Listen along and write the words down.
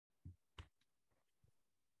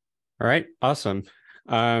All right, awesome.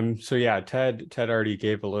 So yeah, Ted already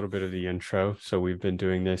gave a little bit of the intro. So we've been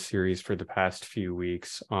doing this series for the past few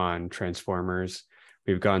weeks on transformers.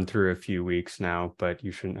 We've gone through a few weeks now, but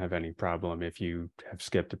you shouldn't have any problem if you have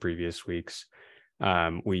skipped the previous weeks.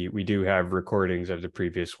 We do have recordings of the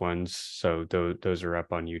previous ones, so those are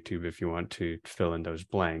up on YouTube if you want to fill in those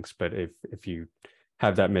blanks. But if you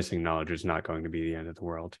have that missing knowledge, it's not going to be the end of the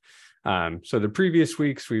world. So the previous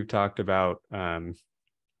weeks we've talked about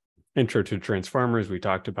intro to transformers. We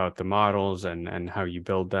talked about the models and how you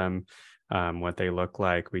build them, what they look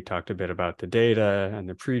like. We talked a bit about the data and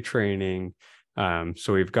the pre-training.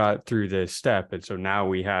 So we've got through this step, and so now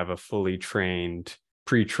we have a fully trained,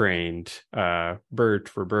 pre-trained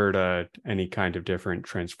BERT, Roberta, any kind of different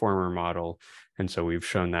transformer model. And so we've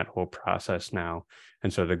shown that whole process now.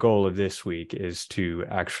 And so the goal of this week is to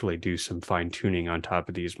actually do some fine tuning on top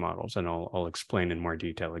of these models. And I'll explain in more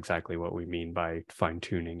detail exactly what we mean by fine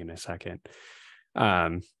tuning in a second.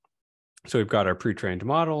 So we've got our pre-trained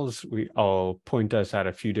models. I'll point us at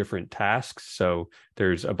a few different tasks. So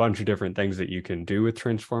there's a bunch of different things that you can do with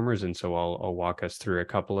transformers. And so I'll walk us through a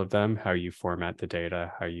couple of them, how you format the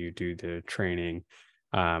data, how you do the training,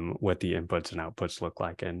 what the inputs and outputs look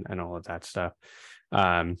like, and all of that stuff.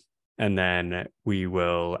 And then we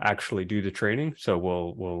will actually do the training. So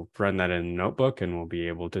we'll run that in a notebook, and we'll be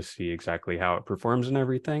able to see exactly how it performs and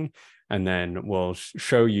everything. And then we'll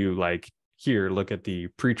show you, like, here, look at the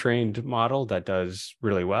pre-trained model that does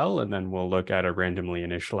really well. And then we'll look at a randomly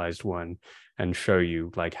initialized one and show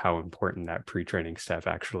you like how important that pre-training step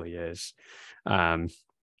actually is. And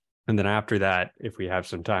then after that, if we have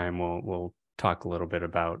some time, we'll talk a little bit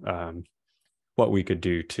about what we could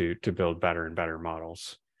do to build better and better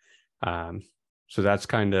models. So that's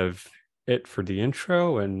kind of it for the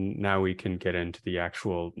intro, and now we can get into the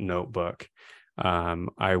actual notebook.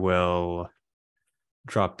 I will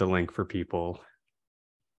drop the link for people.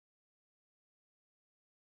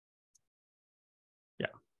 Yeah.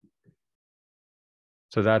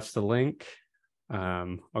 So that's the link.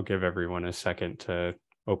 I'll give everyone a second to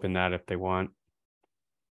open that if they want.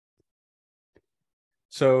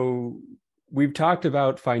 So we've talked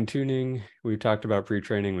about fine tuning, we've talked about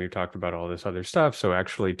pre-training, we've talked about all this other stuff. So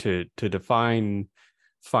actually to define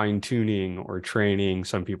fine tuning or training,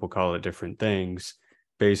 some people call it different things.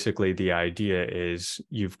 Basically, the idea is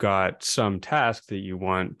you've got some task that you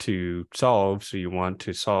want to solve. So you want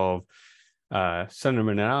to solve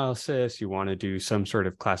sentiment analysis, you want to do some sort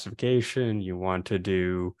of classification, you want to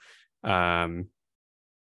do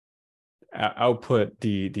output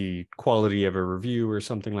the quality of a review or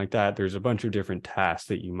something like that. There's a bunch of different tasks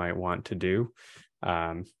that you might want to do.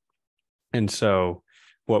 And so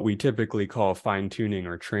what we typically call fine tuning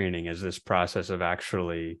or training is this process of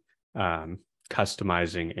actually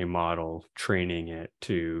customizing a model, training it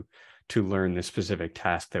to learn the specific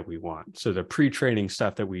task that we want. So the pre-training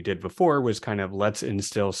stuff that we did before was kind of, let's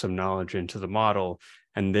instill some knowledge into the model.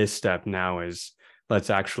 And this step now is, let's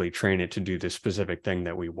actually train it to do the specific thing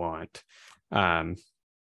that we want. And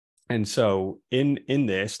so in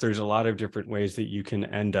this, there's a lot of different ways that you can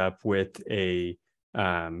end up with a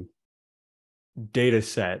data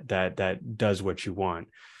set that does what you want.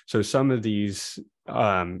 So some of these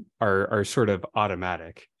are sort of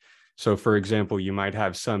automatic. So for example, you might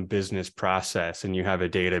have some business process and you have a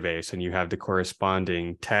database and you have the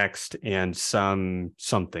corresponding text and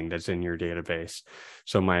something that's in your database.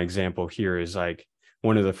 So my example here is like,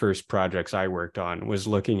 one of the first projects I worked on was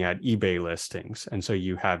looking at eBay listings. And so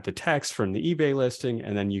you have the text from the eBay listing,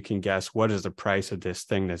 and then you can guess what is the price of this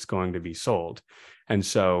thing that's going to be sold. And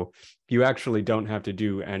so you actually don't have to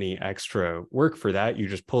do any extra work for that. You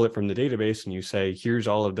just pull it from the database and you say, here's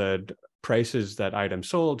all of the prices that item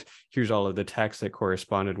sold, here's all of the text that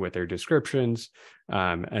corresponded with their descriptions,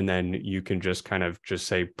 and then you can just kind of just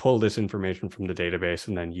say, pull this information from the database,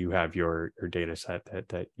 and then you have your data set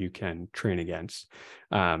that you can train against.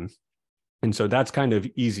 And so that's kind of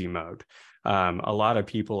easy mode. A lot of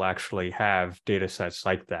people actually have data sets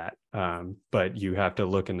like that, but you have to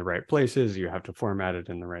look in the right places, you have to format it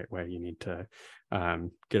in the right way, you need to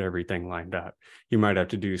get everything lined up. You might have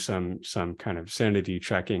to do some kind of sanity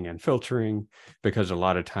checking and filtering, because a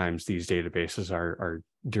lot of times these databases are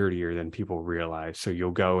dirtier than people realize. So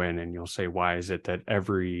you'll go in and you'll say, why is it that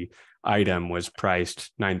every item was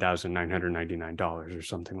priced $9,999 or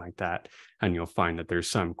something like that? And you'll find that there's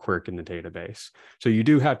some quirk in the database. So you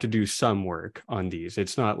do have to do some work on these.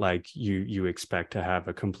 It's not like you expect to have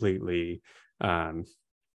a completely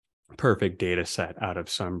perfect data set out of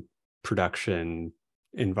some production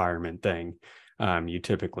environment thing. you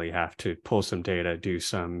typically have to pull some data, do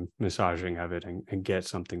some massaging of it, and get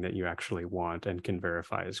something that you actually want and can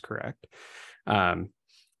verify is correct.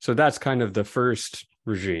 So that's kind of the first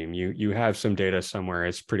regime. You have some data somewhere,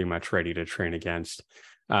 it's pretty much ready to train against.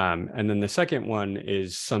 And then the second one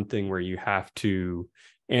is something where you have to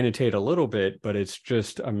annotate a little bit, but it's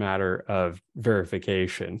just a matter of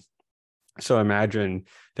verification. So imagine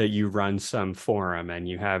that you run some forum and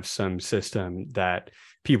you have some system that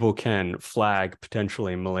people can flag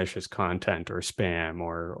potentially malicious content or spam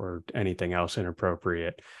or anything else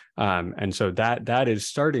inappropriate. And so that is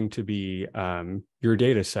starting to be your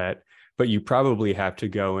data set, but you probably have to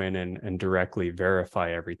go in and directly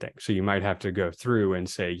verify everything. So you might have to go through and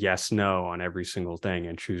say yes, no on every single thing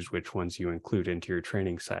and choose which ones you include into your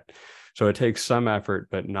training set. So it takes some effort,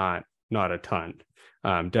 but not a ton.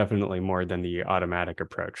 Definitely more than the automatic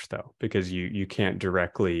approach, though, because you can't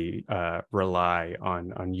directly rely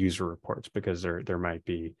on user reports, because there might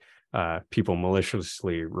be people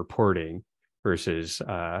maliciously reporting versus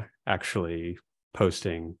actually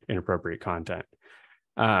posting inappropriate content.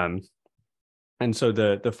 And so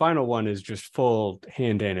the final one is just full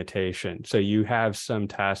hand annotation. So you have some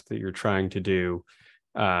task that you're trying to do,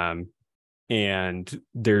 and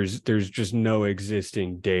there's just no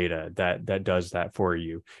existing data that does that for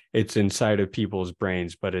you. It's inside of people's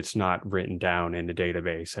brains, but it's not written down in the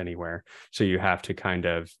database anywhere. So you have to kind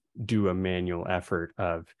of do a manual effort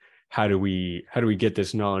of how do we get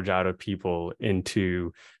this knowledge out of people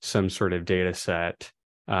into some sort of data set,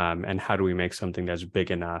 and how do we make something that's big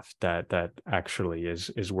enough that actually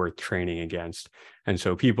is worth training against. And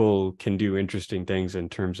so people can do interesting things in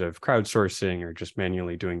terms of crowdsourcing or just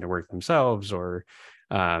manually doing the work themselves, or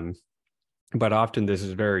but often this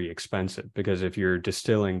is very expensive, because if you're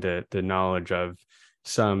distilling the knowledge of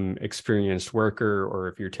some experienced worker, or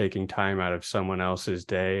if you're taking time out of someone else's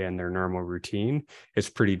day and their normal routine, it's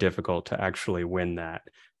pretty difficult to actually win that.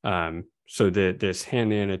 So this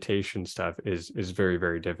hand annotation stuff is very,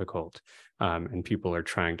 very difficult, and people are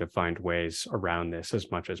trying to find ways around this as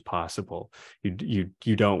much as possible. You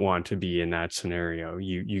don't want to be in that scenario.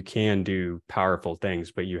 You can do powerful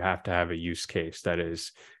things, but you have to have a use case that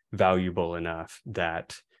is valuable enough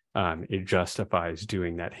that it justifies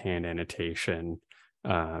doing that hand annotation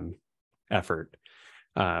effort.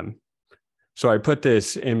 So I put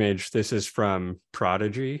this image. This is from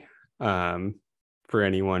Prodigy. For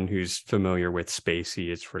anyone who's familiar with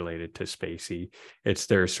Spacey, it's related to Spacey. It's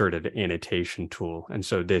their sort of annotation tool. And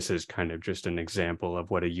so this is kind of just an example of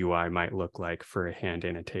what a UI might look like for a hand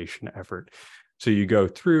annotation effort. So you go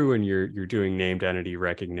through and you're doing named entity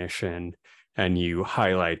recognition, and you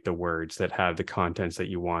highlight the words that have the contents that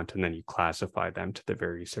you want, and then you classify them to the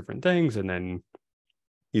various different things. And then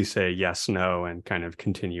you say yes, no, and kind of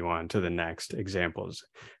continue on to the next examples.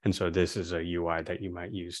 And so this is a UI that you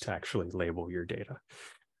might use to actually label your data.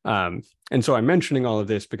 And so I'm mentioning all of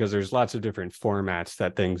this because there's lots of different formats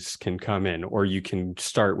that things can come in, or you can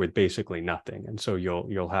start with basically nothing. And so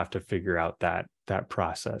you'll have to figure out that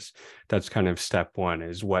process. That's kind of step one,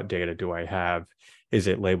 is what data do I have? Is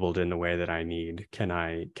it labeled in the way that I need? Can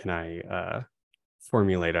I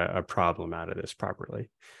formulate a problem out of this properly?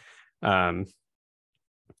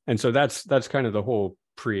 And so that's kind of the whole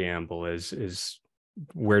preamble, is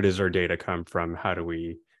where does our data come from? How do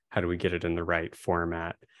we get it in the right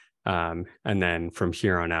format? And then from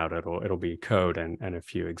here on out, it'll be code and a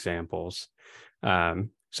few examples.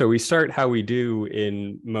 So we start how we do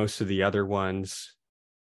in most of the other ones.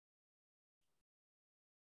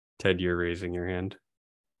 Ted, you're raising your hand.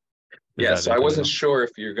 Yeah, so I wasn't sure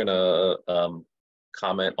if you're gonna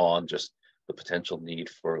comment on just the potential need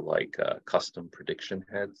for like custom prediction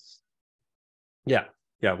heads. Yeah,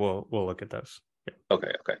 we'll look at those. Yeah.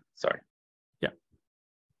 Okay, sorry. Yeah.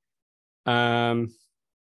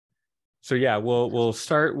 So yeah, we'll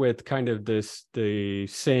start with kind of the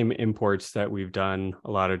same imports that we've done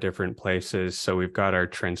a lot of different places. So we've got our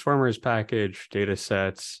transformers package, data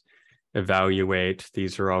sets, evaluate.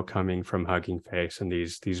 These are all coming from HuggingFace, and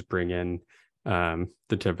these bring in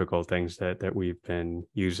the typical things that we've been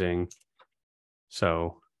using.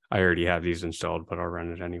 So I already have these installed, but I'll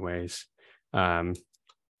run it anyways.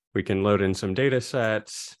 We can load in some data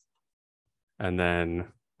sets, and then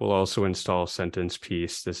we'll also install sentence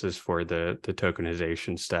piece. This is for the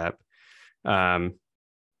tokenization step. And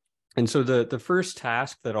so the first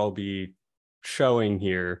task that I'll be showing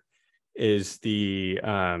here is the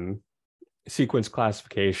sequence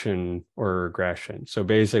classification or regression. So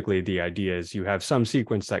basically the idea is you have some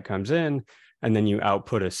sequence that comes in, and then you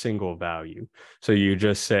output a single value. So you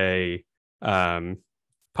just say,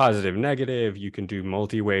 positive, negative, you can do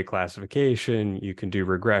multi-way classification, you can do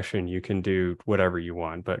regression, you can do whatever you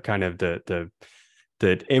want, but kind of the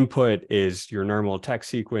input is your normal text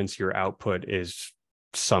sequence, your output is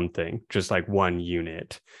something, just like one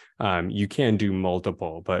unit. You can do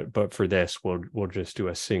multiple, but for this, we'll just do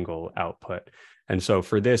a single output. And so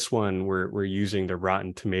for this one, we're using the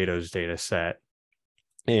Rotten Tomatoes data set.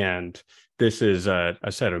 And this is a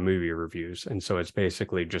set of movie reviews. And so it's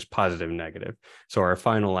basically just positive, negative. So our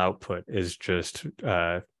final output is just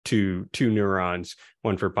two neurons,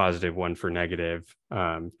 one for positive, one for negative.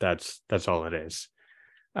 That's all it is.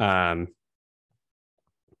 And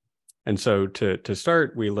so to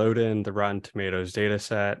start, we load in the Rotten Tomatoes data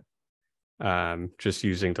set, just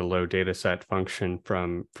using the load data set function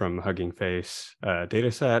from HuggingFace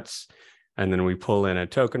data sets. And then we pull in a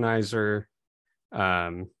tokenizer.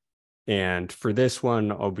 And for this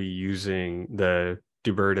one, I'll be using the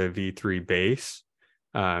Jupyter v3 base.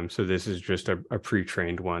 So this is just a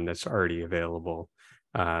pre-trained one that's already available.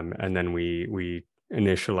 And then we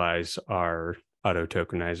initialize our auto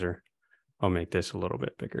tokenizer. I'll make this a little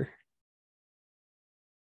bit bigger.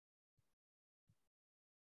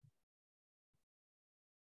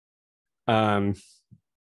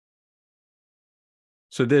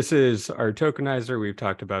 So this is our tokenizer. We've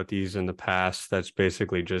talked about these in the past. That's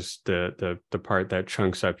basically just the part that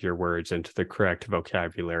chunks up your words into the correct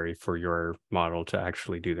vocabulary for your model to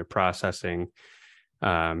actually do the processing.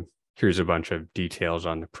 Here's a bunch of details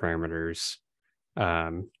on the parameters.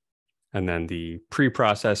 And then the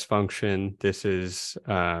pre-process function, this is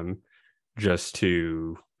just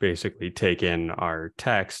to basically take in our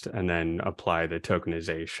text and then apply the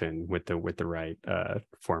tokenization with the right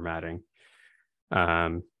formatting.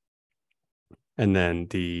 And then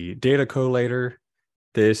the data collator,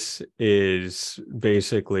 this is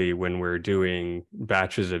basically when we're doing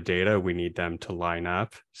batches of data, we need them to line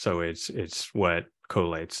up. So it's what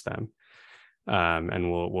collates them.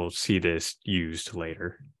 And we'll see this used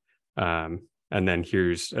later. And then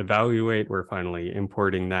here's evaluate. We're finally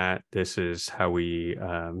importing that. This is how we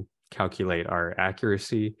calculate our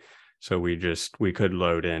accuracy. So we could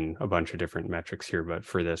load in a bunch of different metrics here, but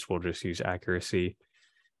for this, we'll just use accuracy.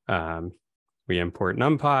 We import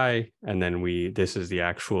NumPy, and then this is the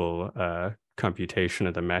actual computation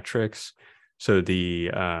of the metrics. So the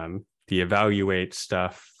evaluate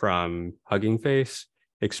stuff from HuggingFace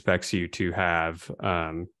expects you to have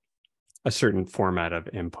a certain format of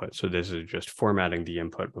input. So this is just formatting the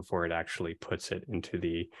input before it actually puts it into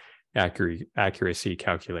the accuracy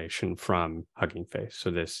calculation from HuggingFace. So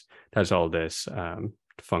that's all this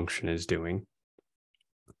function is doing.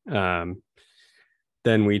 Then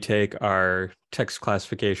we take our text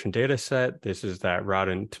classification data set. This is that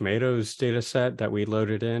Rotten Tomatoes data set that we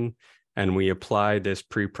loaded in, and we apply this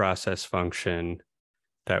pre-process function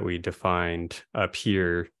that we defined up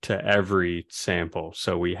here to every sample.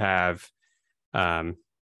 So we have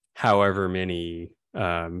however many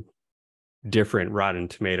different Rotten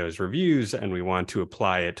Tomatoes reviews, and we want to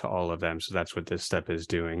apply it to all of them. So that's what this step is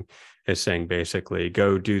doing, is saying basically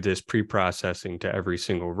go do this pre-processing to every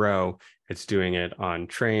single row. It's doing it on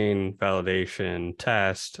train, validation,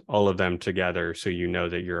 test, all of them together. So you know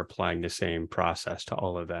that you're applying the same process to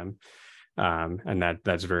all of them. And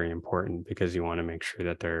that's very important because you want to make sure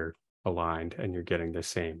that they're aligned and you're getting the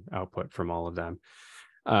same output from all of them.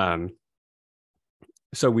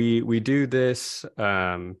 So we do this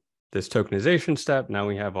this tokenization step. Now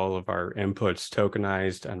we have all of our inputs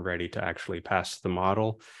tokenized and ready to actually pass the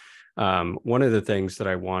model. One of the things that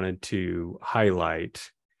I wanted to highlight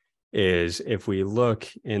is if we look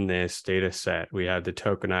in this data set, we have the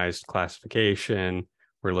tokenized classification,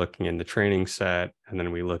 we're looking in the training set, and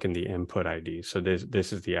then we look in the input ID. So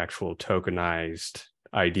this is the actual tokenized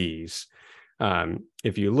IDs.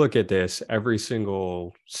 If you look at this, every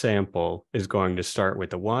single sample is going to start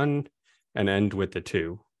with the 1 and end with the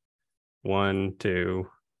 2. 1, 2,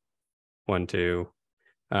 1, 2.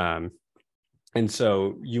 And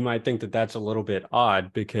so you might think that that's a little bit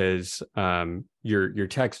odd because your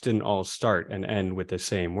text didn't all start and end with the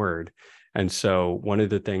same word. And so one of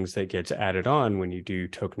the things that gets added on when you do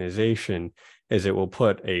tokenization is it will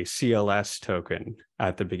put a CLS token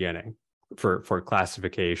at the beginning for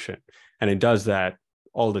classification. And it does that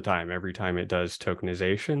all the time, every time it does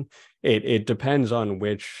tokenization. It depends on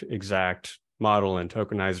which exact model and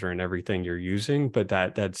tokenizer and everything you're using, but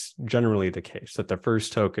that's generally the case, that the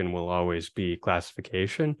first token will always be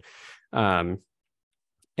classification. And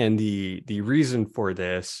the reason for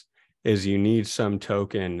this is you need some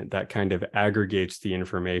token that kind of aggregates the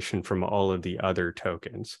information from all of the other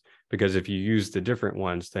tokens. because if you use the different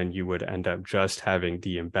ones, then you would end up just having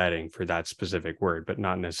the embedding for that specific word, but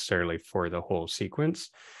not necessarily for the whole sequence.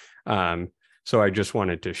 So I just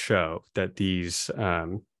wanted to show that these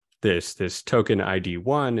this token ID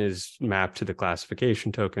 1 is mapped to the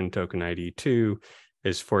classification token. Token ID 2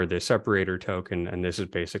 is for the separator token, and this is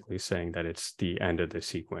basically saying that it's the end of the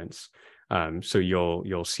sequence. So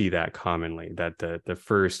you'll see that commonly, that the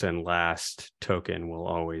first and last token will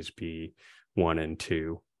always be 1 and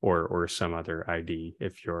 2, or some other ID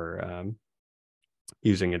if you're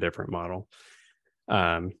using a different model.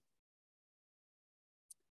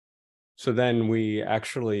 So then we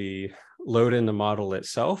actually load in the model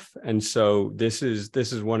itself. And so this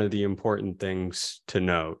is one of the important things to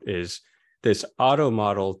note, is this auto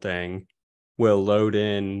model thing will load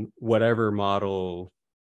in whatever model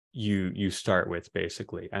you start with,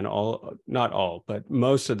 basically. And not all, but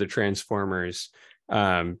most of the transformers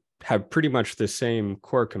have pretty much the same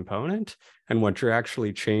core component. And what you're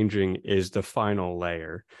actually changing is the final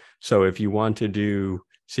layer. So if you want to do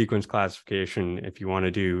sequence classification, if you want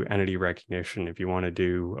to do entity recognition, if you want to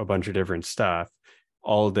do a bunch of different stuff,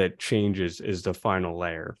 all that changes is the final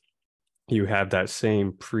layer. You have that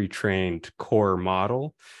same pre-trained core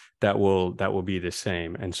model that will be the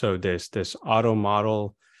same. And so this auto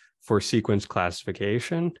model for sequence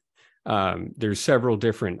classification, there's several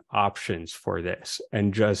different options for this,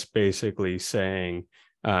 and just basically saying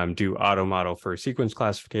do auto model for sequence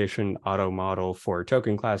classification, auto model for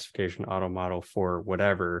token classification, auto model for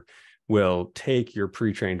whatever, will take your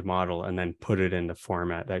pre-trained model and then put it in the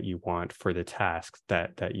format that you want for the task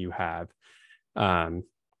that you have.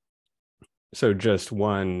 So just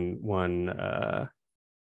one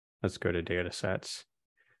let's go to data sets.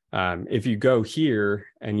 If you go here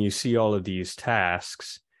and you see all of these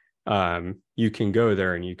tasks, you can go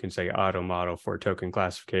there and you can say auto model for token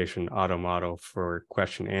classification, auto model for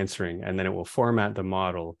question answering, and then it will format the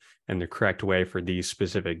model in the correct way for these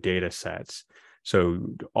specific data sets. So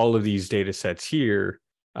all of these data sets here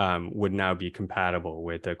would now be compatible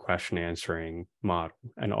with the question answering model.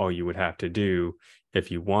 And all you would have to do,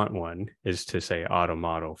 if you want one, is to say auto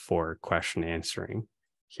model for question answering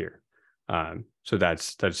here. So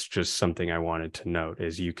that's just something I wanted to note,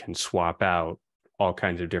 is you can swap out all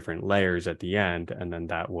kinds of different layers at the end, and then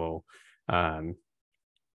that will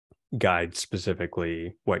guide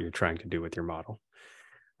specifically what you're trying to do with your model.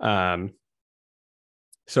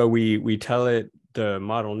 So we tell it the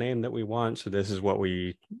model name that we want. So this is what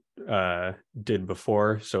we did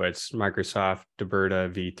before. So it's Microsoft Jupyter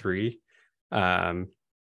v3.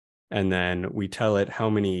 And then we tell it how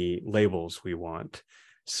many labels we want.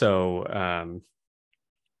 So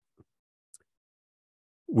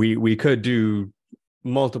we could do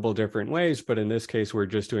multiple different ways, but in this case, we're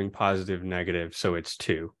just doing positive, negative. So it's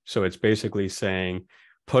 2. So it's basically saying,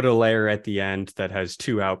 put a layer at the end that has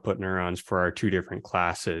 2 output neurons for our 2 different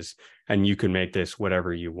classes. And you can make this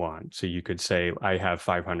whatever you want. So you could say, I have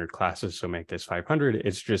 500 classes, so make this 500.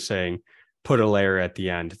 It's just saying, put a layer at the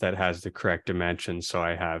end that has the correct dimensions. So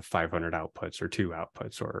I have 500 outputs or 2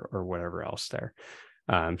 outputs or whatever else there.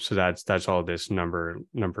 So that's all this number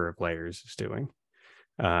of layers is doing.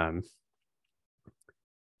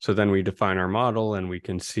 So then we define our model and we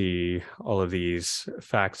can see all of these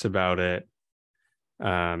facts about it.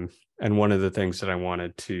 And one of the things that I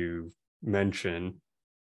wanted to mention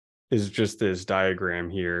is just this diagram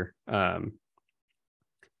here.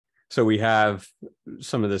 So we have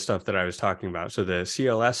some of the stuff that I was talking about. So the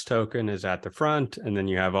CLS token is at the front, and then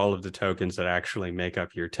you have all of the tokens that actually make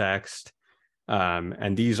up your text.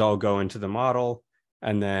 And these all go into the model.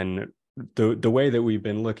 And then the way that we've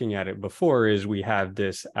been looking at it before is we have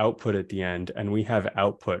this output at the end, and we have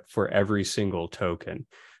output for every single token.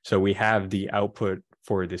 So we have the output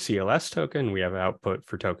for the CLS token, we have output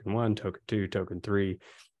for token 1, token 2, token 3.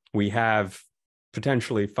 We have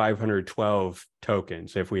potentially 512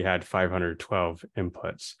 tokens if we had 512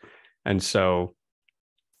 inputs. And so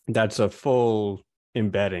that's a full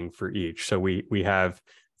embedding for each. So we have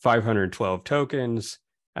 512 tokens.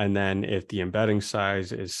 And then if the embedding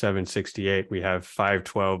size is 768, we have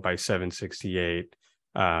 512 by 768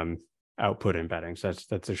 output embeddings. That's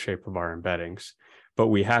the shape of our embeddings. But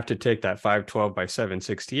we have to take that 512 by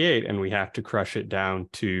 768 and we have to crush it down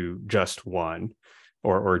to just 1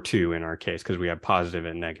 or 2 in our case, because we have positive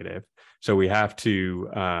and negative. So we have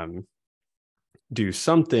to do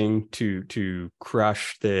something to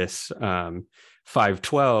crush this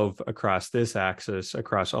 512 across this axis,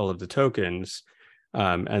 across all of the tokens.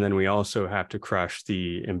 And then we also have to crush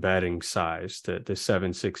the embedding size, the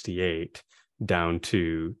 768, down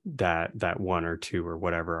to that 1 or 2 or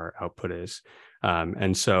whatever our output is.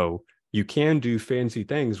 And so You can do fancy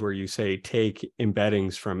things where you say, take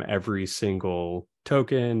embeddings from every single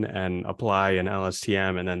token and apply an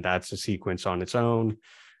LSTM, and then that's a sequence on its own.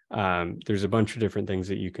 There's a bunch of different things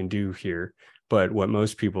that you can do here. But what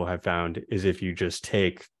most people have found is if you just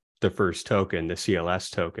take the first token, the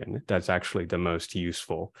CLS token, that's actually the most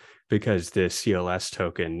useful, because the CLS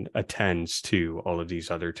token attends to all of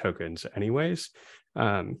these other tokens anyways.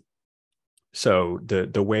 So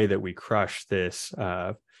the way that we crush this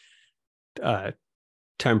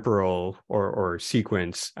temporal or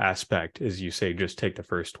sequence aspect is you say, just take the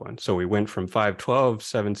first one. So we went from 512,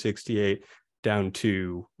 768 down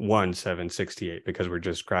to 768 because we're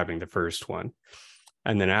just grabbing the first one.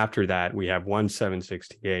 And then after that, we have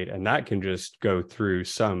 768, and that can just go through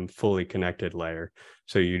some fully connected layer.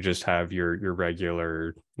 So you just have your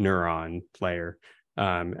regular neuron layer.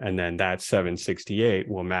 And then that 768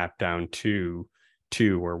 will map down to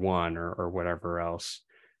 2 or 1 or whatever else.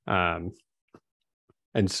 And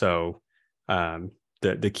so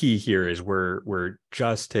the key here is we're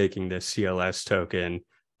just taking this CLS token,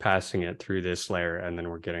 passing it through this layer, and then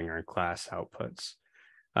we're getting our class outputs.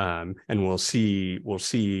 And we'll see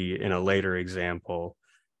in a later example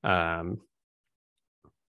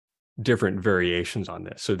different variations on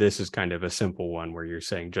this. So this is kind of a simple one where you're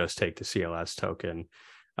saying just take the CLS token,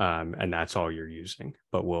 and that's all you're using.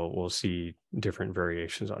 But we'll see different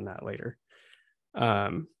variations on that later.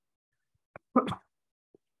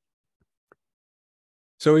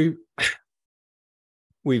 So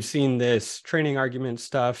we've seen this training argument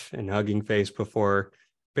stuff in HuggingFace before.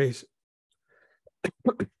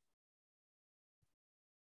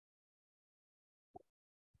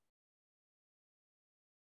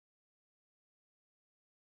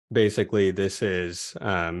 Basically, this is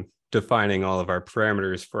defining all of our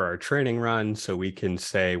parameters for our training run. So we can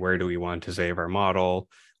say, where do we want to save our model?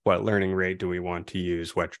 What learning rate do we want to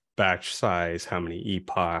use? What batch size? How many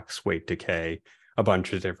epochs? Weight decay? A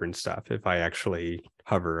bunch of different stuff. If I actually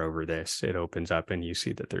hover over this, it opens up and you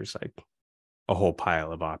see that there's like a whole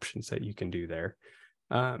pile of options that you can do there.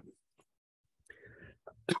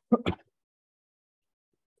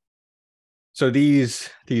 So these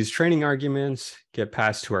training arguments get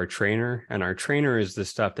passed to our trainer, and our trainer is the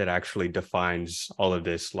stuff that actually defines all of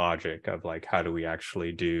this logic of like, how do we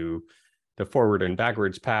actually do the forward and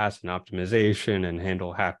backwards pass and optimization and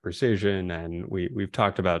handle half precision. And we've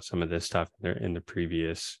talked about some of this stuff in the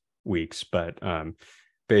previous weeks, but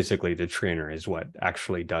basically the trainer is what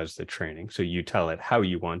actually does the training. So you tell it how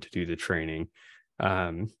you want to do the training,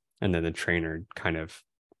 and then the trainer kind of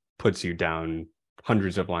puts you down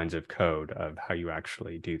hundreds of lines of code of how you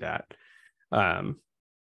actually do that.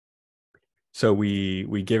 So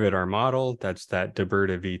we give it our model. That's that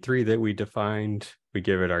Deberta V3 that we defined. We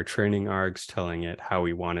give it our training args, telling it how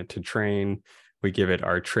we want it to train. We give it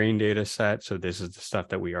our train data set. So this is the stuff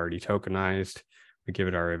that we already tokenized. We give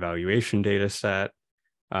it our evaluation data set.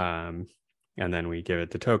 And then we give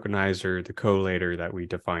it the tokenizer, the collator that we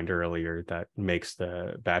defined earlier that makes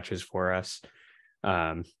the batches for us.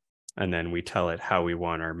 And then we tell it how we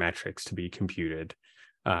want our metrics to be computed.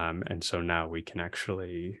 And so now we can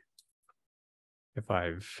actually, if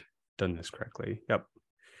I've done this correctly, yep.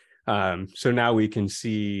 So now we can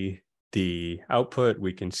see the output.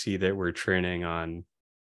 We can see that we're training on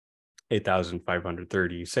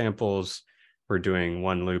 8,530 samples. We're doing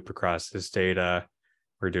one loop across this data.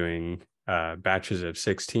 We're doing batches of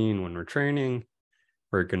 16 when we're training.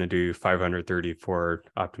 We're going to do 534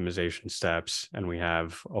 optimization steps, and we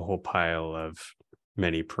have a whole pile of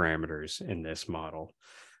many parameters in this model.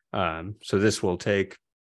 So this will take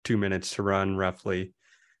 2 minutes to run roughly.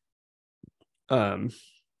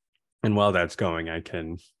 And while that's going, I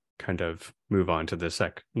can kind of move on to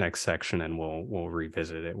the next section, and we'll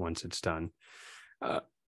revisit it once it's done.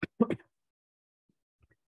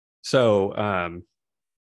 So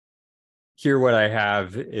here what I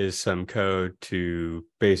have is some code to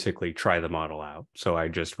basically try the model out. So I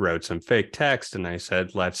just wrote some fake text and I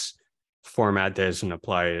said, let's format this and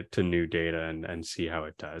apply it to new data and see how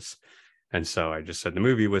it does. And so I just said, the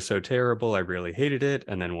movie was so terrible, I really hated it.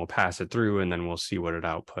 And then we'll pass it through and then we'll see what it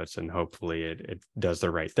outputs. And hopefully it does the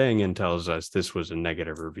right thing and tells us this was a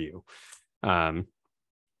negative review.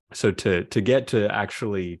 So to get to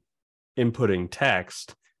actually inputting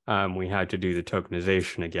text, we had to do the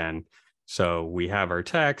tokenization again. So we have our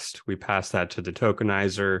text, we pass that to the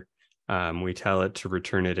tokenizer, we tell it to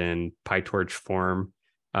return it in PyTorch form.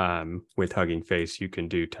 With HuggingFace, you can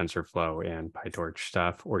do TensorFlow and PyTorch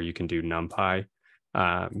stuff, or you can do NumPy.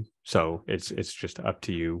 So it's just up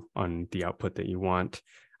to you on the output that you want.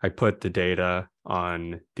 I put the data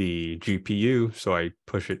on the GPU, so I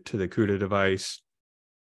push it to the CUDA device.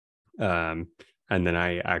 and then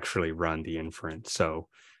I actually run the inference. So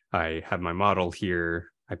I have my model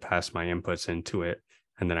here, I pass my inputs into it,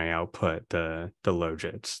 and then I output the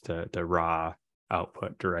logits, the raw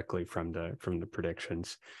output directly from the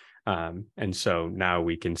predictions. And so now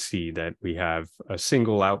we can see that we have a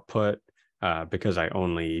single output because I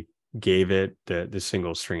only gave it the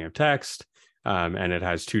single string of text, and it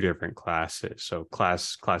has two different classes. So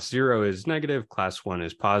class 0 is negative, class 1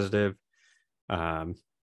 is positive.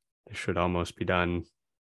 It should almost be done.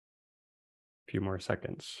 A few more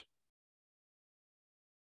seconds.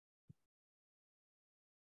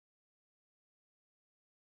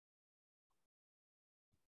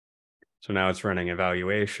 So now it's running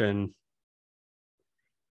evaluation.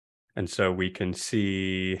 And so we can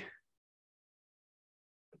see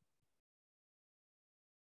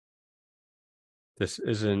this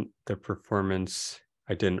isn't the performance.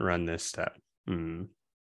 I didn't run this step.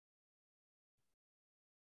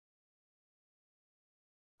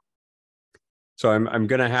 So I'm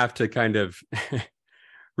going to have to kind of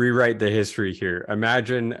rewrite the history here.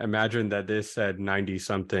 Imagine that this said 90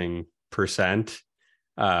 something %.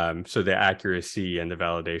 So the accuracy and the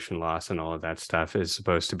validation loss and all of that stuff is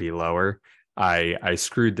supposed to be lower. I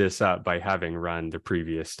screwed this up by having run the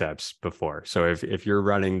previous steps before. So if you're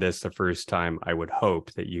running this the first time, I would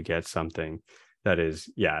hope that you get something that is,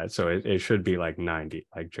 yeah, so it should be like 90,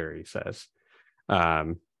 like Jerry says.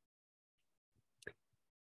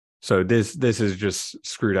 So this is just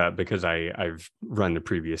screwed up because I've run the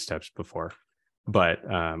previous steps before, but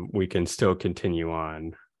we can still continue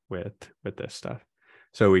on with this stuff.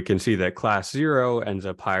 So we can see that class 0 ends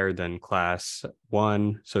up higher than class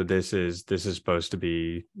 1. So this is supposed to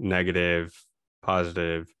be negative,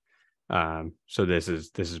 positive. So this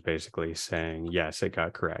is basically saying, yes, it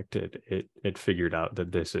got corrected. It figured out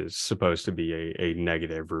that this is supposed to be a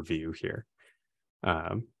negative review here.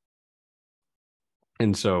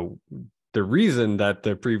 And so the reason that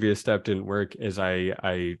the previous step didn't work is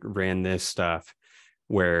I ran this stuff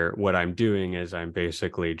where what I'm doing is I'm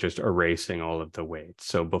basically just erasing all of the weights.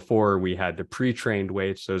 So before we had the pre-trained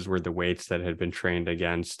weights, those were the weights that had been trained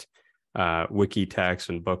against wiki text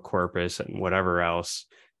and book corpus and whatever else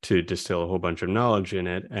to distill a whole bunch of knowledge in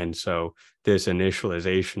it. And so this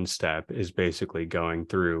initialization step is basically going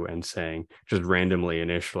through and saying, just randomly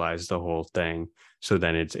initialize the whole thing. So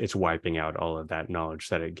then it's wiping out all of that knowledge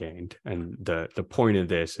that it gained. And the point of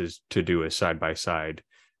this is to do a side-by-side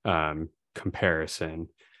comparison.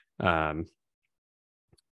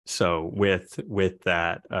 So with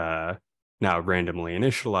that now randomly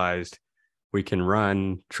initialized, we can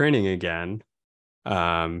run training again.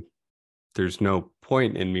 There's no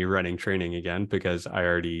point in me running training again because I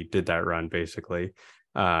already did that run basically.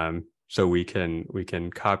 So we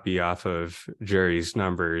can copy off of Jerry's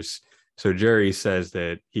numbers. So Jerry says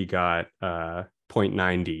that he got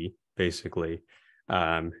 0.90 basically.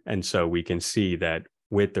 And so we can see that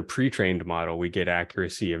with the pre-trained model, we get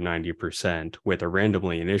accuracy of 90%. With a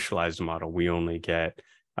randomly initialized model, we only get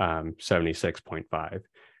 76.5.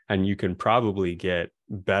 And you can probably get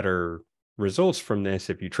better results from this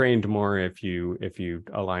if you trained more, if you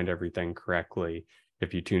aligned everything correctly,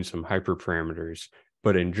 if you tuned some hyperparameters.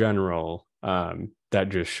 But in general, that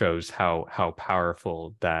just shows how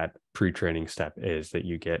powerful that pre-training step is, that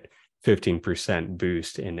you get 15%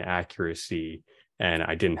 boost in accuracy. And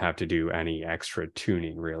I didn't have to do any extra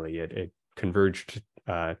tuning, really. It converged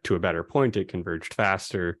to a better point. It converged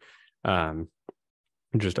faster.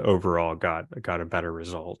 Just overall got a better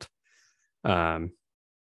result. So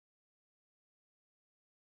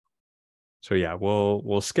yeah,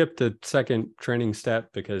 we'll skip the second training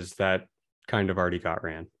step because that kind of already got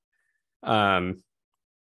ran.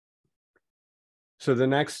 So the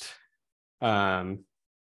next,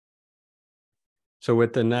 so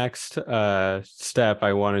with the next step,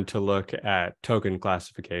 I wanted to look at token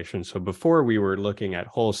classification. So before we were looking at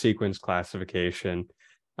whole sequence classification,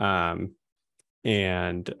 and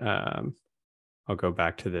I'll go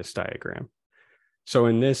back to this diagram. So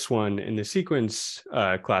in this one, in the sequence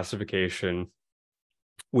classification,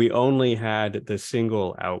 we only had the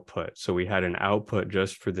single output. So we had an output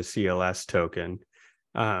just for the CLS token.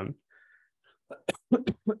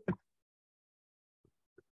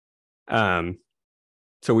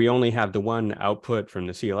 So we only have the one output from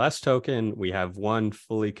the CLS token. We have one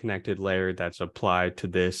fully connected layer that's applied to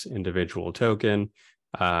this individual token.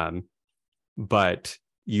 But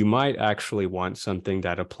you might actually want something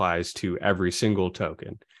that applies to every single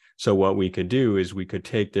token. So what we could do is we could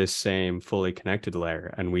take this same fully connected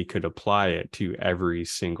layer and we could apply it to every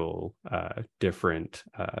single different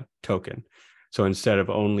token. So instead of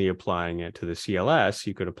only applying it to the CLS,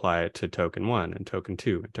 you could apply it to token 1 and token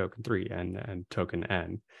 2 and token 3 and token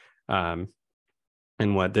N.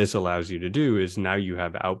 And what this allows you to do is now you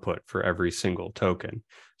have output for every single token.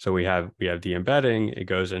 So we have the embedding, it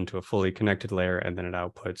goes into a fully connected layer, and then it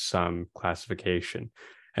outputs some classification.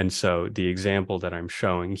 And so the example that I'm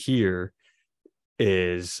showing here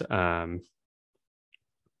is part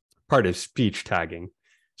of speech tagging.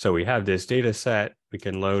 So we have this data set, we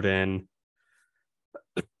can load in.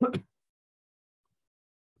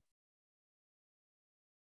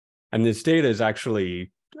 And this data is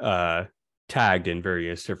actually tagged in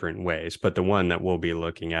various different ways, but the one that we'll be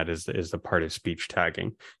looking at is the part of speech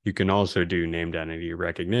tagging. You can also do named entity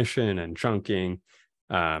recognition and chunking,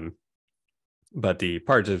 but the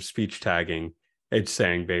parts of speech tagging, it's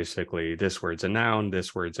saying basically this word's a noun,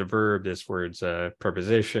 this word's a verb, this word's a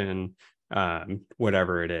preposition,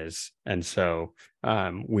 whatever it is. And so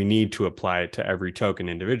we need to apply it to every token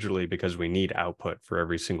individually because we need output for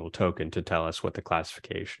every single token to tell us what the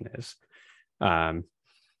classification is.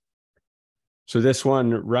 So this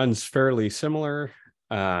one runs fairly similar,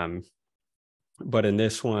 but in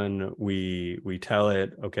this one, we tell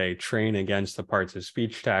it, okay, train against the parts of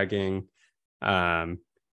speech tagging, and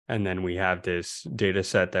then we have this data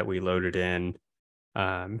set that we loaded in,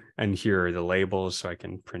 and here are the labels, so I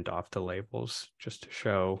can print off the labels just to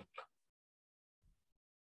show.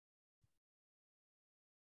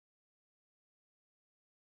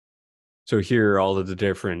 So here are all of the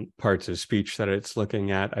different parts of speech that it's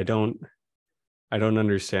looking at. I don't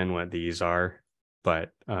understand what these are,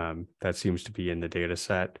 but that seems to be in the data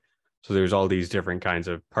set. So there's all these different kinds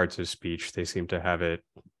of parts of speech. They seem to have it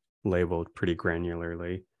labeled pretty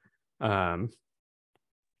granularly. And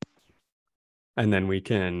then we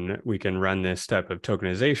can run this step of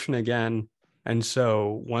tokenization again. And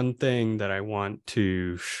so one thing that I want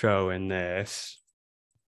to show in this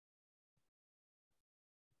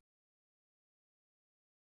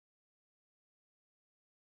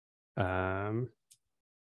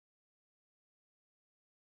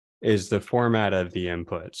is the format of the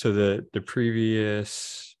input. So the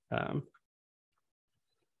previous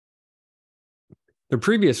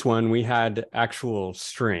one, we had actual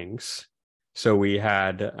strings. So we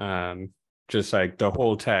had just like the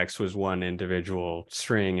whole text was one individual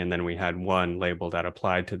string, and then we had one label that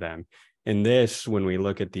applied to them. In this, when we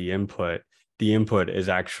look at the input is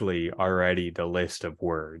actually already the list of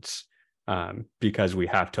words, because we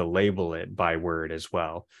have to label it by word as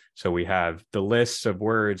well. So we have the lists of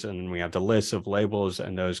words and we have the lists of labels,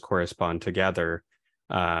 and those correspond together.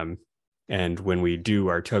 And when we do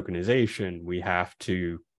our tokenization, we have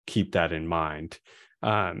to keep that in mind.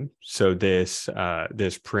 So this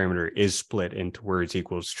parameter is split into words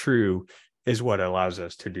equals true is what allows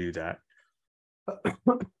us to do that.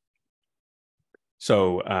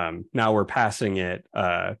 So now we're passing it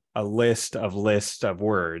a list of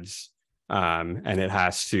words, and it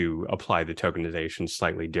has to apply the tokenization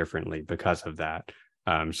slightly differently because of that.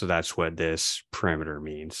 So that's what this parameter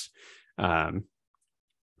means. And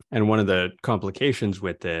one of the complications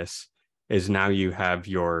with this is now you have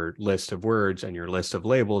your list of words and your list of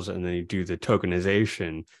labels, and then you do the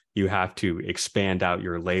tokenization, you have to expand out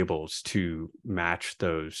your labels to match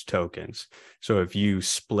those tokens. So if you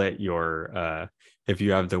split your, if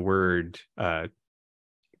you have the word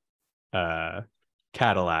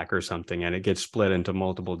Cadillac or something, and it gets split into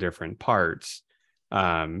multiple different parts,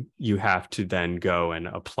 you have to then go and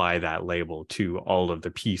apply that label to all of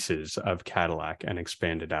the pieces of Cadillac and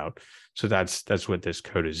expand it out. So that's what this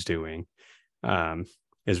code is doing,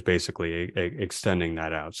 is basically extending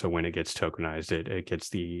that out. So when it gets tokenized, it gets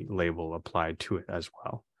the label applied to it as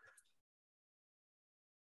well.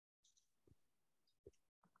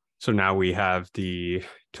 So now we have the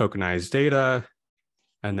tokenized data,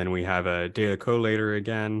 and then we have a data collator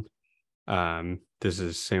again. This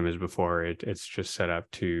is same as before. It's just set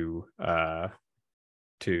up to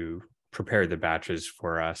prepare the batches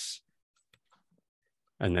for us.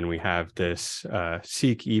 And then we have this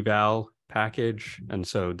seek eval package. And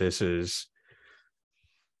so this is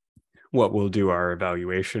what we'll do our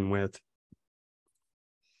evaluation with.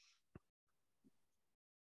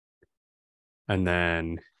 And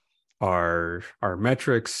then our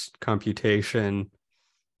metrics computation.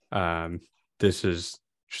 This is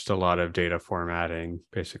just a lot of data formatting,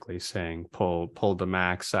 basically saying pull the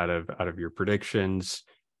max out of your predictions.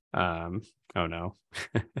 Oh no.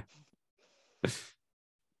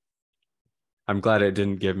 I'm glad it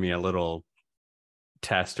didn't give me a little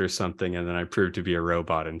test or something, and then I proved to be a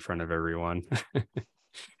robot in front of everyone.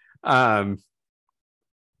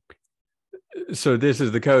 So this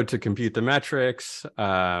is the code to compute the metrics.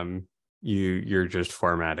 you're just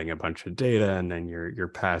formatting a bunch of data, and then you're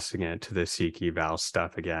passing it to the seek eval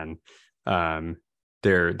stuff again.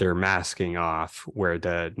 They're masking off where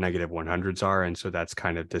the -100s are, and so that's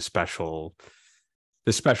kind of the special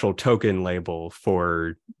token label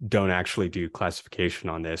for don't actually do classification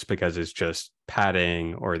on this, because it's just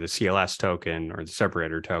padding or the CLS token or the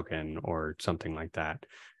separator token or something like that.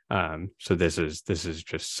 So this is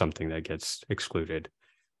just something that gets excluded.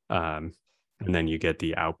 And then you get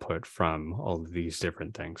the output from all of these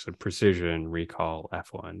different things. So precision, recall,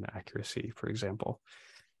 F1, accuracy, for example.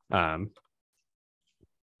 And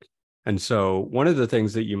so one of the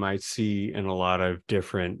things that you might see in a lot of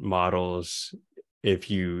different models,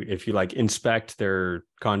 if you like inspect their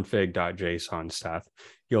config.json stuff,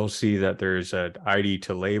 you'll see that there's an ID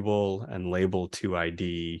to label and label to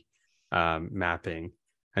ID mapping.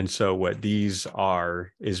 And so what these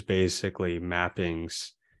are is basically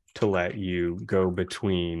mappings to let you go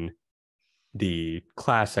between the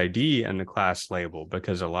class ID and the class label,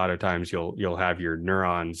 because a lot of times you'll have your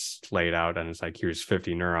neurons laid out and it's like, here's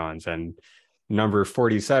 50 neurons and number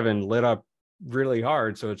 47 lit up really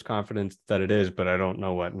hard, so it's confident that it is, but I don't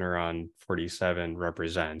know what neuron 47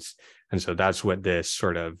 represents. And so that's what this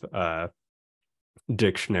sort of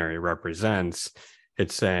dictionary represents.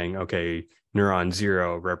 It's saying, okay, neuron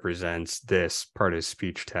 0 represents this part of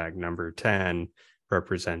speech tag, number 10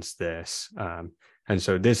 represents this. And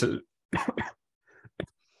so this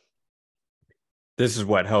is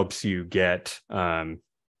what helps you get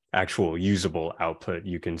actual usable output.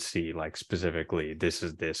 You can see, like, specifically, this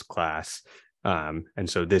is this class. And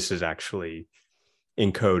so this is actually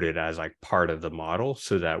encoded as like part of the model,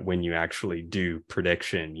 so that when you actually do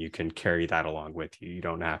prediction, you can carry that along with you. You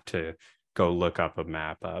don't have to go look up a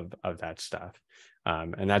map of that stuff.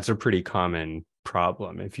 And that's a pretty common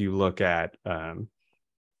problem. If you look at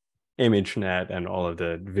ImageNet and all of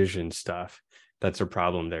the vision stuff, that's a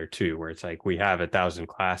problem there too, where it's like, we have 1,000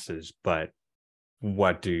 classes, but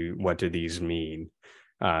what do these mean?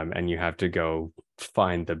 And you have to go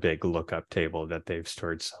find the big lookup table that they've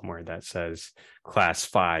stored somewhere that says class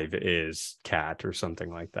 5 is cat or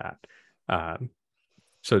something like that.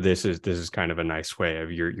 So this is kind of a nice way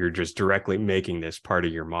of you're just directly making this part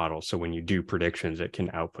of your model. So when you do predictions, it can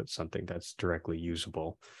output something that's directly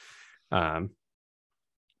usable.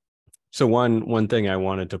 So one thing I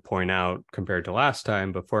wanted to point out compared to last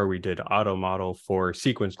time, before we did auto model for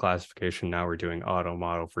sequence classification, now we're doing auto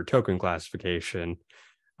model for token classification.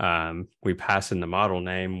 We pass in the model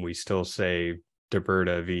name. We still say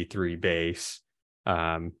Deberta v3 base.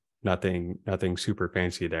 Nothing super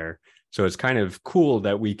fancy there. So it's kind of cool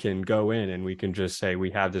that we can go in and we can just say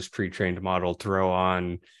we have this pre-trained model, throw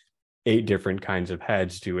on 8 different kinds of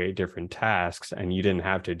heads, do 8 different tasks, and you didn't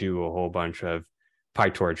have to do a whole bunch of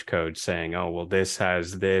PyTorch code saying, oh, well, this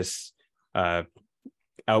has this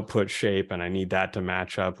output shape and I need that to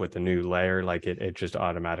match up with the new layer. Like it just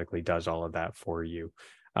automatically does all of that for you.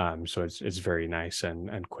 So it's very nice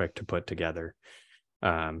and quick to put together.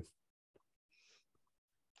 So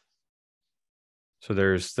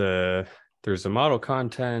there's the model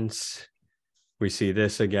contents. We see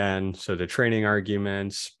this again. So the training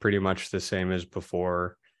arguments, pretty much the same as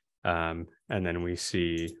before. And then we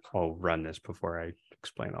see, I'll run this before I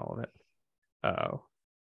explain all of it. Oh,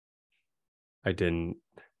 I didn't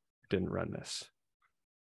run this.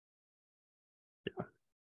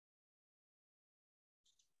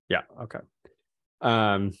 Yeah, okay.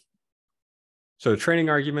 So training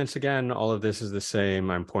arguments, again, all of this is the same.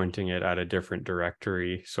 I'm pointing it at a different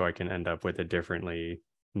directory so I can end up with a differently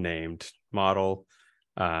named model.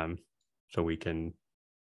 So we can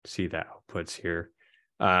see the outputs here.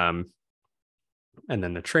 And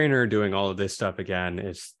then the trainer doing all of this stuff again,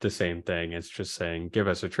 it's the same thing. It's just saying, give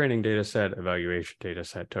us a training data set, evaluation data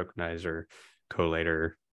set, tokenizer,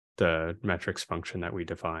 collator, the metrics function that we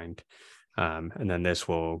defined. And then this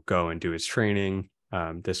will go and do its training.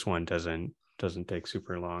 This one doesn't take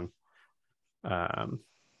super long. And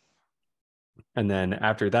then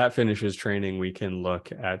after that finishes training, we can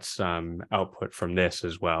look at some output from this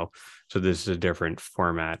as well. So this is a different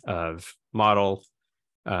format of model.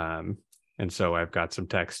 And so I've got some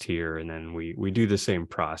text here, and then we do the same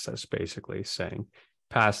process, basically saying,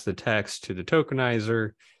 pass the text to the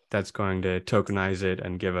tokenizer. That's going to tokenize it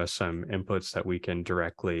and give us some inputs that we can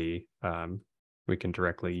directly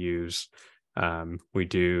use.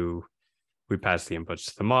 We pass the inputs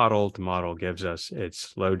to the model. The model gives us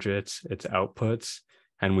its logits, its outputs,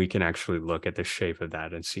 and we can actually look at the shape of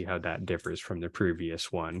that and see how that differs from the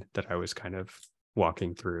previous one that I was kind of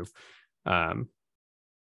walking through.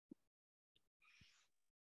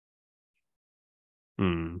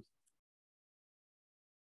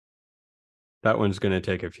 That one's going to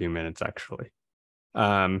take a few minutes, actually.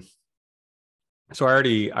 So I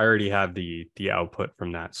already have the output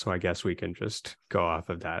from that. So I guess we can just go off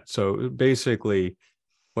of that. So basically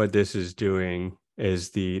what this is doing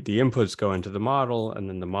is the inputs go into the model, and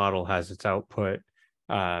then the model has its output.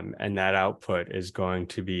 And that output is going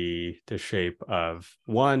to be the shape of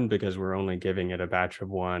 1 because we're only giving it a batch of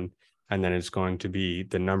 1. And then it's going to be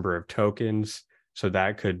the number of tokens. So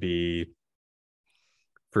that could be,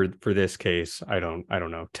 for this case, I don't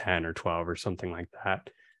know, 10 or 12 or something like that.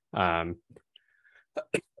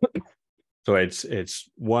 So it's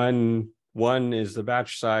 1 is the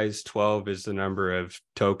batch size, 12 is the number of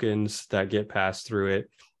tokens that get passed through it,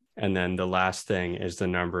 and then the last thing is the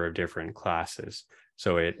number of different classes.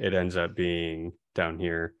 So it ends up being down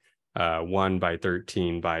here 1 by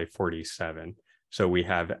 13 by 47. So we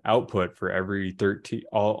have output for every 13,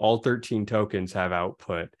 all 13 tokens have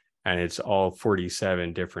output, and it's all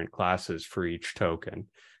 47 different classes for each token.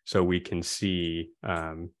 So we can see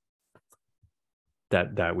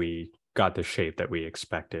that we got the shape that we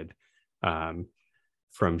expected.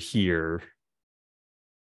 From here,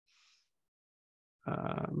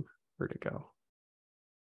 where'd it go?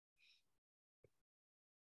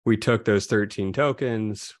 We took those 13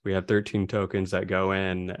 tokens. We have 13 tokens that go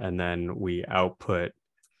in, and then we output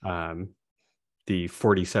the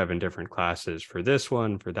 47 different classes for this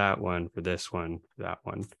one, for that one, for this one, for that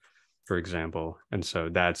one, for example. And so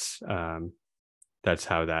that's how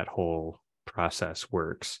that whole process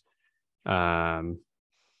works.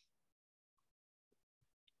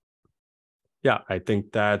 Yeah, I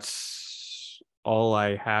think that's all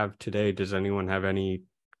I have today. Does anyone have any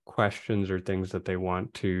questions or things that they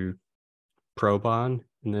want to probe on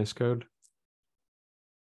in this code?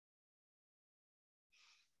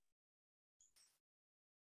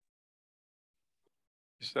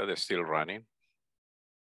 Is that still running?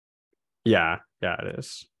 Yeah, it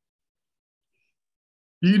is.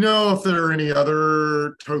 Do you know if there are any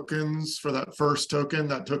other tokens for that first token,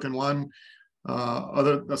 that token 1?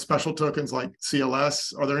 Other special tokens like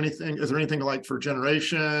CLS? Is there anything like for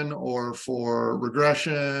generation or for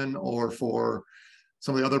regression or for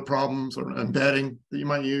some of the other problems or embedding that you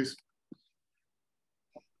might use?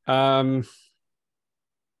 That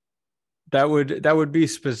would be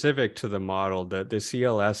specific to the model. The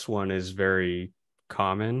CLS one is very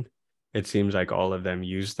common. It seems like all of them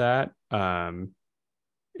use that.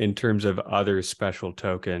 In terms of other special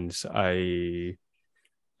tokens,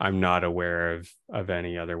 I'm not aware of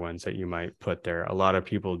any other ones that you might put there. A lot of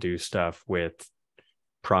people do stuff with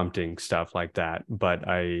prompting stuff like that, but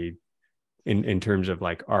in terms of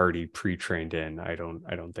like already pre-trained in, I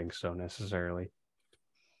don't think so necessarily.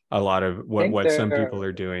 A lot of what some people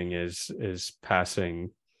are doing is passing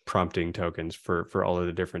prompting tokens for all of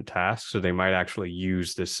the different tasks. So they might actually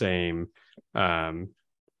use the same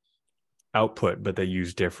output, but they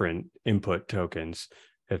use different input tokens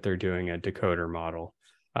if they're doing a decoder model.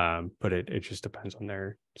 But it just depends on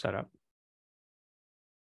their setup.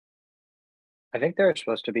 I think there are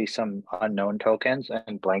supposed to be some unknown tokens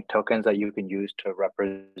and blank tokens that you can use to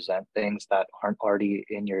represent things that aren't already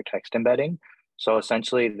in your text embedding. So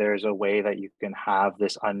essentially, there's a way that you can have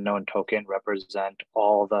this unknown token represent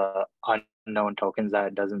all the unknown tokens that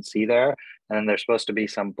it doesn't see there. And then there's supposed to be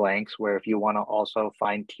some blanks where if you want to also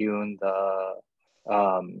fine tune the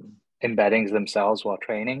embeddings themselves while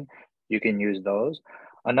training, you can use those.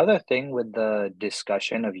 Another thing with the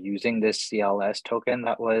discussion of using this CLS token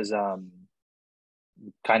that was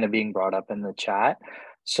kind of being brought up in the chat.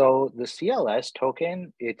 So the CLS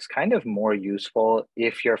token, it's kind of more useful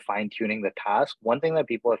if you're fine-tuning the task. One thing that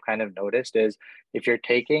people have kind of noticed is if you're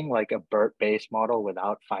taking like a BERT-based model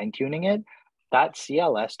without fine-tuning it, that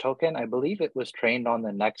CLS token, I believe it was trained on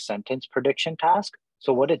the next sentence prediction task.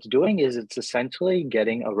 So what it's doing is it's essentially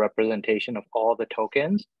getting a representation of all the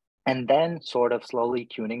tokens and then sort of slowly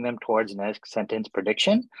tuning them towards next sentence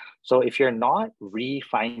prediction. So if you're not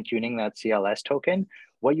fine-tuning that CLS token,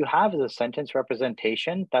 what you have is a sentence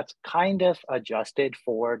representation that's kind of adjusted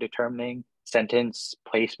for determining sentence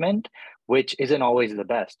placement, which isn't always the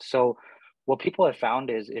best. So what people have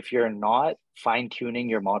found is if you're not fine-tuning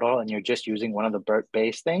your model and you're just using one of the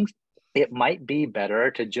BERT-based things, it might be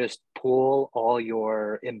better to just pull all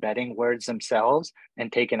your embedding words themselves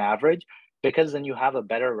and take an average, because then you have a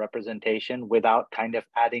better representation without kind of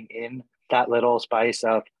adding in that little spice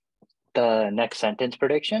of the next sentence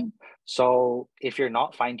prediction. So if you're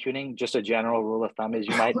not fine-tuning, just a general rule of thumb is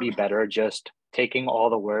you might be better just taking all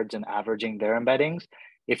the words and averaging their embeddings.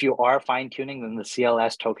 If you are fine-tuning, then the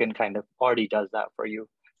CLS token kind of already does that for you.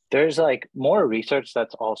 There's like more research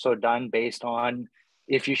that's also done based on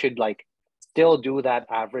if you should like still do that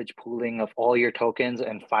average pooling of all your tokens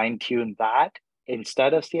and fine tune that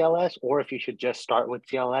instead of CLS, or if you should just start with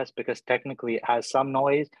CLS because technically it has some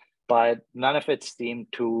noise, but none of it seemed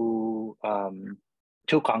too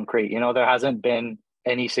concrete. There hasn't been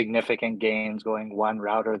any significant gains going one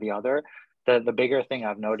route or the other. The bigger thing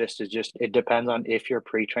I've noticed is just it depends on if you're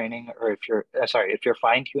pre-training or if you're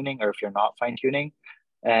fine-tuning or if you're not fine-tuning.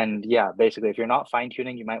 And yeah, basically, if you're not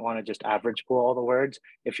fine-tuning, you might want to just average pool all the words.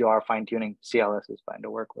 If you are fine-tuning, CLS is fine to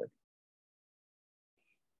work with.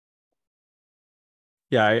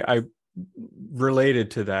 Yeah, I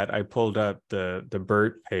related to that, I pulled up the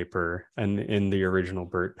BERT paper, and in the original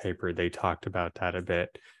BERT paper, they talked about that a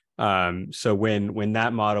bit. So when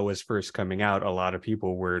that model was first coming out, a lot of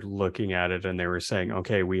people were looking at it and they were saying,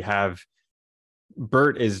 okay, we have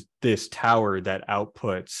BERT is this tower that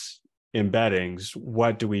outputs embeddings.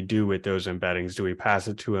 What do we do with those embeddings? Do we pass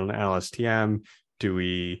it to an LSTM? Do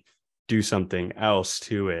we do something else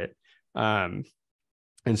to it? And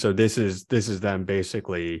so this is them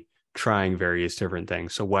basically trying various different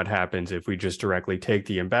things. So what happens if we just directly take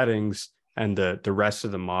the embeddings and the rest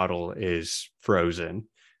of the model is frozen?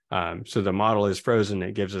 So the model is frozen,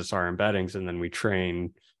 it gives us our embeddings, and then we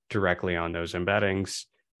train directly on those embeddings.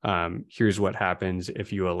 Here's what happens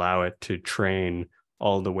if you allow it to train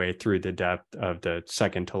all the way through the depth of the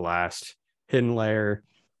second to last hidden layer.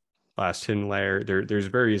 There's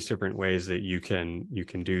various different ways that you can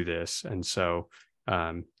do this. And so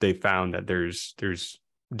they found that there's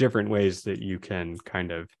different ways that you can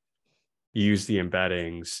kind of use the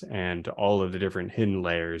embeddings and all of the different hidden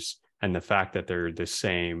layers, and the fact that they're the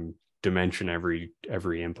same dimension every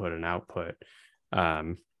input and output.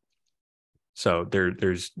 So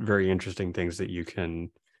there's very interesting things that you can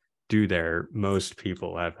do there. Most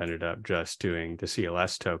people have ended up just doing the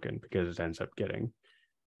CLS token because it ends up getting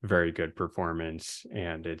very good performance,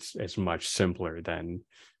 and it's much simpler than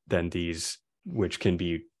these, which can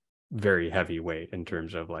be very heavyweight in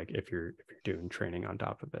terms of like if you're doing training on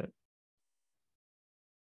top of it.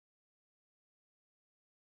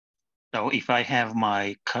 So if I have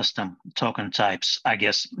my custom token types, I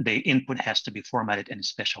guess the input has to be formatted in a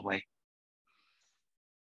special way.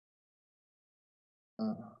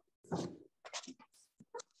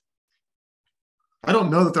 I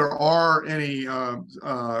don't know that there are any,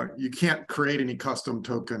 you can't create any custom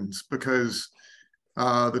tokens because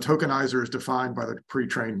the tokenizer is defined by the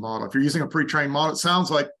pre-trained model. If you're using a pre-trained model, it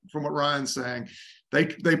sounds like from what Ryan's saying,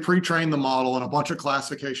 they pre-train the model in a bunch of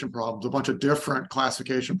classification problems, a bunch of different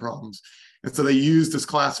classification problems. And so they use this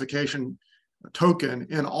classification token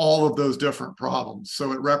in all of those different problems.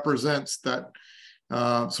 So it represents that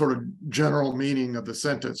sort of general meaning of the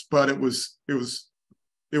sentence, but it was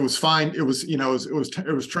fine. It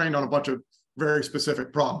was trained on a bunch of very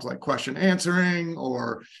specific problems like question answering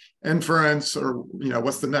or inference, or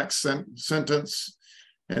what's the next sentence.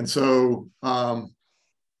 And so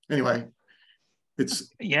anyway,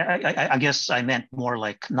 I guess I meant more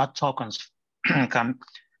like not tokens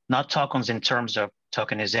not tokens in terms of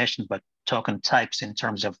tokenization, but token types in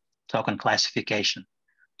terms of token classification,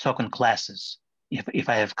 token classes. If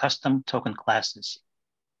I have custom token classes,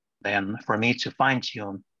 then for me to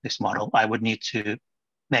fine-tune this model, I would need to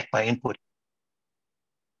make my input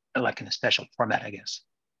like in a special format, I guess.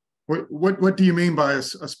 What do you mean by a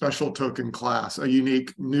special token class, a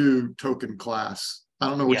unique new token class? I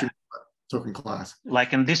don't know what you mean by token class.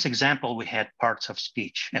 Like in this example, we had parts of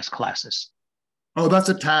speech as classes. Oh, that's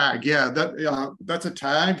a tag. Yeah, that's a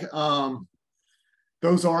tag.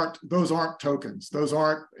 Those aren't tokens. Those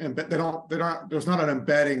aren't, there's not an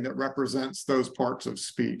embedding that represents those parts of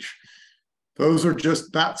speech.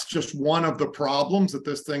 That's just one of the problems that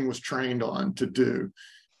this thing was trained on to do.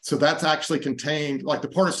 So that's actually contained, like the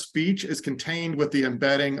part of speech is contained with the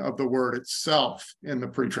embedding of the word itself in the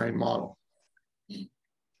pre-trained model.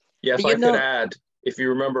 Yeah, if I could add, if you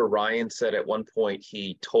remember, Ryan said at one point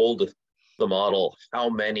he told the model, how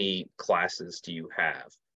many classes do you have?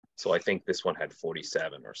 So I think this one had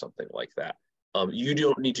 47 or something like that. You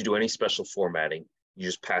don't need to do any special formatting. You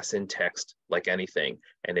just pass in text like anything.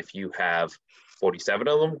 And if you have 47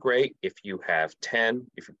 of them, great. If you have 10,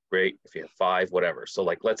 great. If you have 5, whatever. So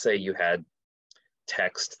like, let's say you had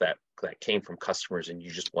text that came from customers and you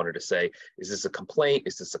just wanted to say, is this a complaint?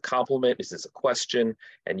 Is this a compliment? Is this a question?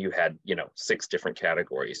 And you had, 6 different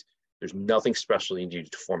categories. There's nothing special you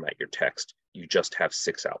need to format your text. You just have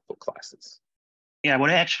 6 output classes. Yeah, what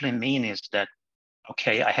I actually mean is that,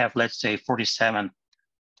 okay, I have, let's say 47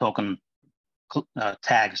 token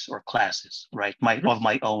tags or classes, right? Of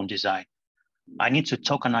my own design. I need to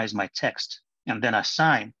tokenize my text and then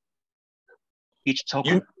assign each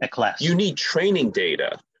token a class. You need training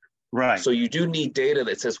data. Right. So you do need data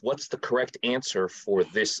that says what's the correct answer for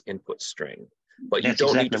this input string, but you That's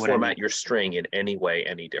don't need exactly to what I format mean. your string in any way,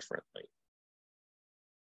 any differently.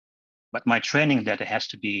 But my training data has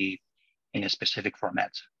to be in a specific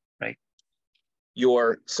format, right?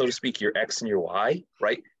 Your, so to speak, your X and your Y,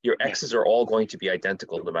 right? Your X's are all going to be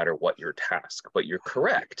identical no matter what your task, but you're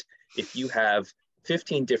correct. If you have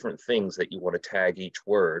 15 different things that you want to tag each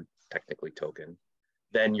word, technically token,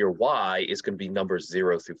 then your Y is going to be numbers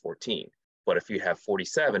 0 through 14. But if you have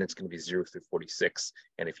 47, it's going to be 0 through 46.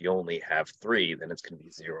 And if you only have 3, then it's going to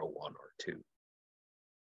be 0, 1, or 2.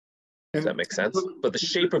 Does that make sense? But the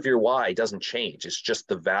shape of your Y doesn't change. It's just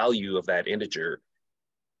the value of that integer.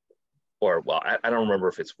 Or, well, I don't remember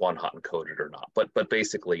if it's one hot encoded or not, but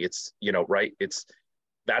basically it's, you know, right? It's,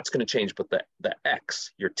 that's going to change, but the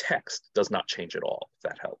X, your text, does not change at all, if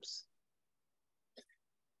that helps.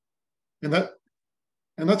 And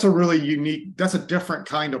that's a really unique, that's a different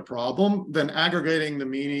kind of problem than aggregating the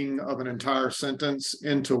meaning of an entire sentence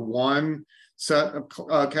into one set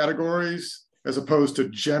of categories, as opposed to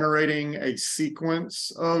generating a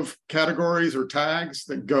sequence of categories or tags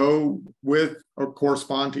that go with or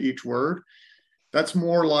correspond to each word. That's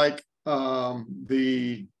more like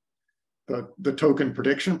the token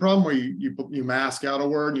prediction problem, where you mask out a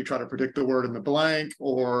word and you try to predict the word in the blank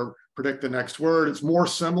or predict the next word. It's more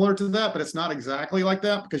similar to that, but it's not exactly like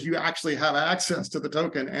that, because you actually have access to the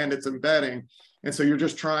token and its embedding. And so you're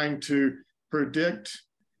just trying to predict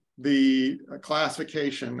the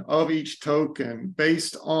classification of each token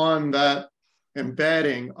based on that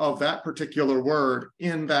embedding of that particular word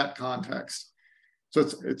in that context. So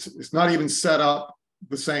it's not even set up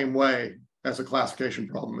the same way as a classification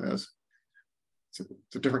problem is.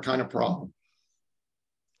 It's a different kind of problem.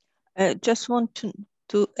 I just want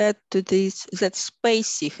to add to this that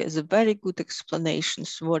Spacey has a very good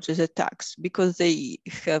explanations what is a tags, because they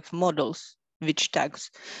have models which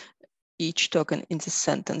tags each token in the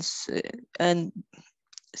sentence. And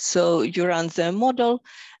so you run the model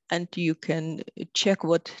and you can check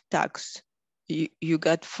what tags you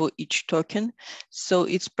got for each token. So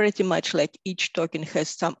it's pretty much like each token has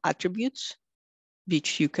some attributes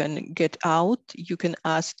which you can get out. You can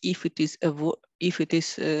ask if it is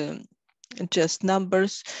just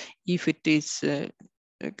numbers, if it is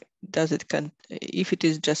if it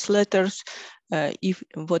is just letters, if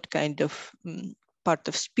what kind of part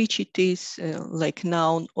of speech it is, like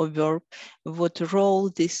noun or verb, what role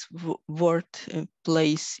this word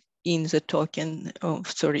plays in the token,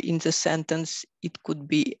 in the sentence. It could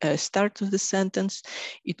be a start of the sentence,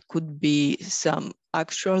 it could be some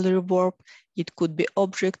auxiliary verb, it could be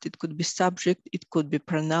object, it could be subject, it could be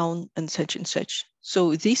pronoun, and such and such.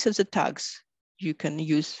 So these are the tags you can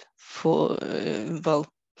use for,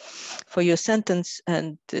 for your sentence,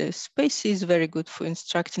 and Spacey is very good for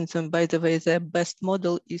instructing them. By the way, the best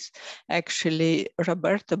model is actually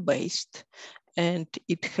Roberta based, and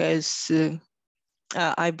it has,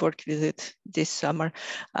 I worked with it this summer,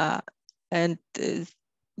 and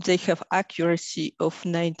they have accuracy of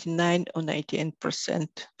 99 or 98%,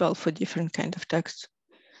 well, for different kind of text.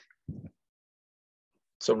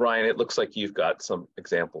 So Ryan, it looks like you've got some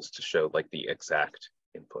examples to show like the exact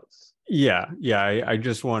inputs. Yeah, I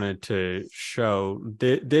just wanted to show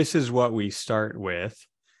this is what we start with.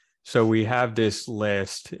 So we have this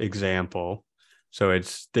list example. So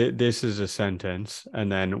it's this is a sentence,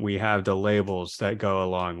 and then we have the labels that go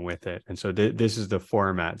along with it. And so this is the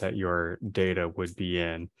format that your data would be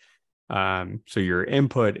in. So your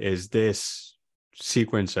input is this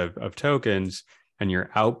sequence of tokens, and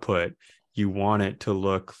your output, you want it to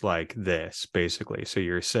look like this, basically. So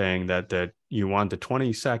you're saying that you want the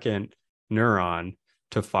 20-second neuron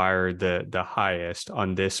to fire the highest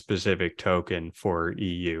on this specific token for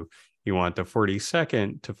EU. You want the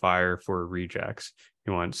 42nd to fire for rejects.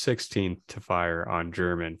 You want 16th to fire on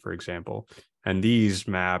German, for example. And these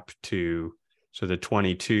map to, so the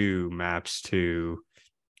 22 maps to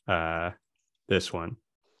this one.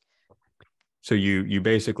 So you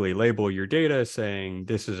basically label your data saying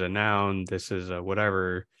this is a noun, this is a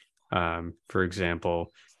whatever, for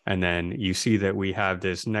example, and then you see that we have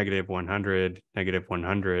this -100,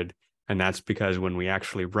 -100, and that's because when we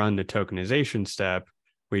actually run the tokenization step,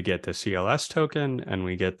 we get the CLS token and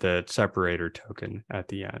we get the separator token at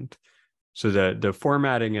the end. So the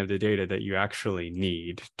formatting of the data that you actually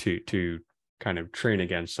need to kind of train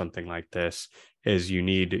against something like this is you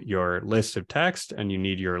need your list of text and you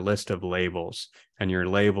need your list of labels, and your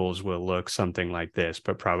labels will look something like this,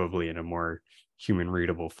 but probably in a more human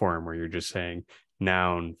readable form where you're just saying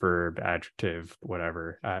noun, verb, adjective,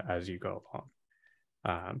 whatever, as you go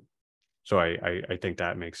along. So I think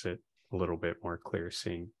that makes it a little bit more clear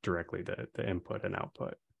seeing directly the input and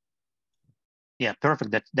output. Yeah,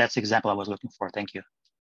 perfect. That's the example I was looking for. Thank you.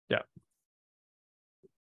 Yeah.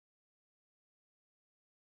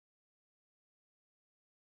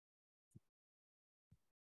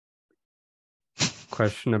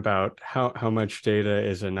 Question about how much data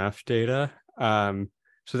is enough data.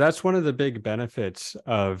 So that's one of the big benefits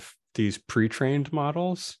of these pre-trained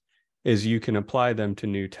models is you can apply them to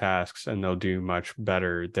new tasks and they'll do much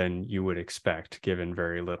better than you would expect given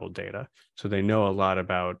very little data. So they know a lot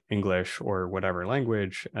about English or whatever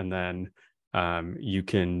language, and then you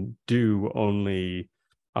can do only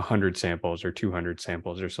 100 samples or 200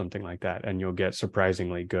 samples or something like that, and you'll get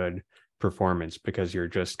surprisingly good performance because you're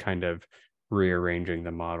just kind of rearranging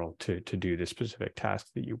the model to do the specific task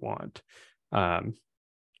that you want.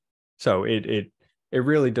 So it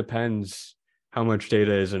really depends. How much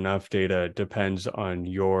data is enough data depends on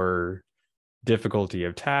your difficulty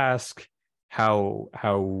of task,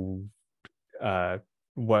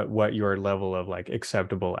 what your level of like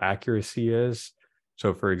acceptable accuracy is.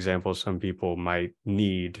 So for example, some people might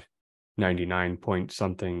need 99 point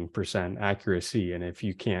something % accuracy, and if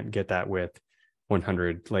you can't get that with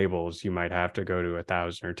 100 labels, you might have to go to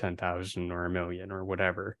 1,000 or 10,000 or 1,000,000 or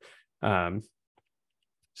whatever.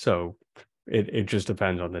 So it just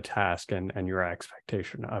depends on the task and your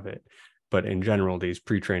expectation of it. But in general, these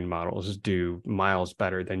pre-trained models do miles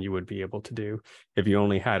better than you would be able to do. If you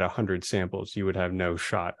only had 100 samples, you would have no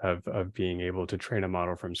shot of being able to train a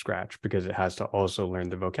model from scratch because it has to also learn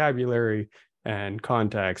the vocabulary and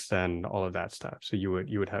context and all of that stuff. So you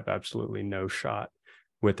would have absolutely no shot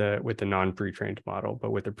with a non-pre-trained model,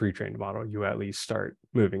 but with a pre-trained model, you at least start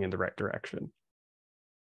moving in the right direction.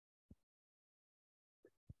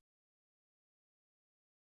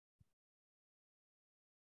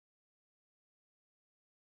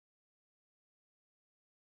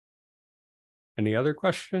 Any other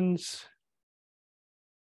questions?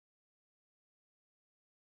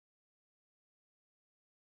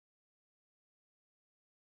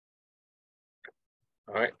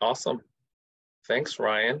 All right, awesome. Thanks,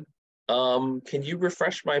 Ryan. Can you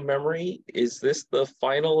refresh my memory? Is this the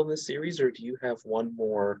final in the series, or do you have one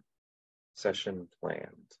more session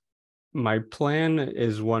planned? My plan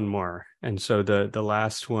is one more. And so the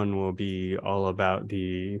last one will be all about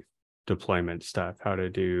the deployment stuff, how to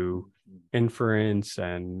do inference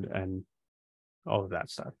and all of that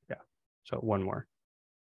stuff. Yeah. So one more.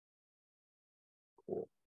 Cool.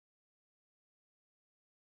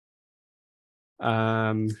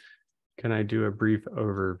 Can I do a brief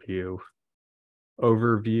overview?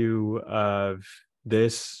 Overview of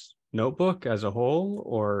this notebook as a whole,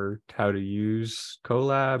 or how to use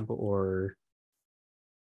Colab, or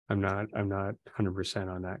I'm not 100%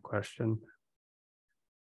 on that question.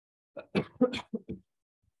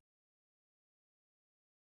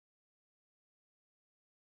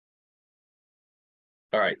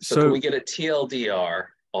 All right, so can we get a TLDR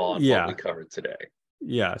on what we covered today?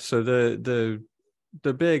 Yeah, so the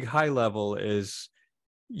big high level is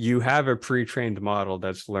you have a pre-trained model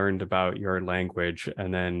that's learned about your language,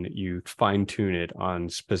 and then you fine-tune it on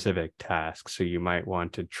specific tasks. So you might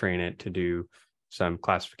want to train it to do some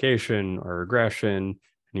classification or regression, and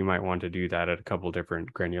you might want to do that at a couple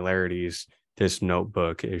different granularities. This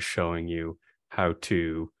notebook is showing you how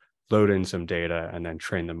to load in some data and then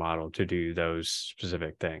train the model to do those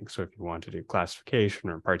specific things. So if you want to do classification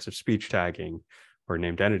or parts of speech tagging or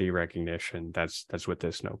named entity recognition, that's what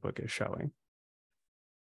this notebook is showing.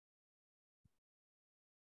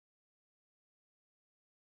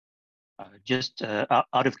 Just out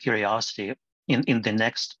of curiosity, in the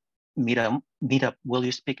next meetup, will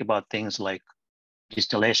you speak about things like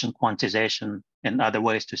distillation, quantization, and other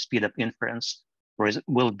ways to speed up inference, or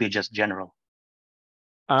will it be just general?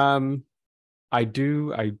 I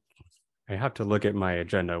have to look at my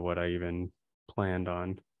agenda, what I even planned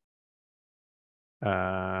on.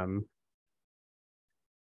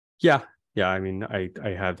 Yeah, I mean, I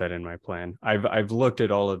have that in my plan. I've looked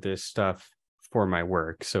at all of this stuff for my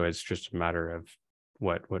work, so it's just a matter of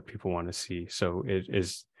what people want to see. So it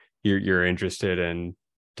is you're interested in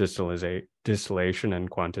distillation and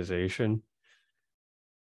quantization.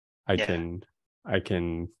 I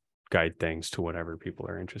can guide things to whatever people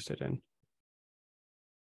are interested in.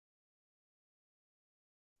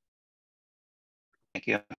 Thank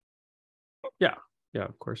you. Yeah,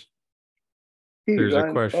 of course. Hey, There's Ryan,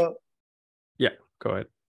 a question. Yeah, go ahead.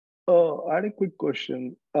 I had a quick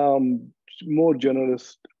question. More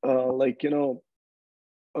generalist,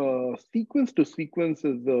 sequence to sequence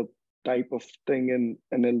is the type of thing in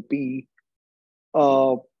NLP.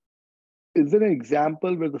 is there an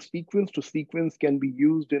example where the sequence to sequence can be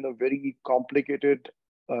used in a very complicated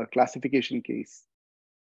classification case?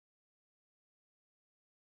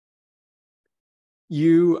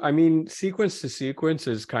 I mean, sequence to sequence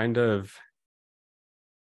is kind of,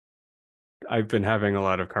 I've been having a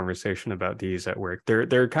lot of conversation about these at work.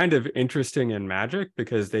 They're kind of interesting in Magic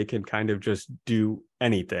because they can kind of just do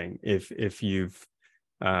anything if you've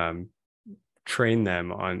trained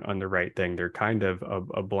them on the right thing. They're kind of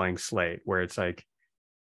a blank slate where it's like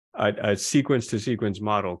a sequence to sequence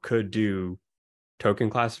model could do token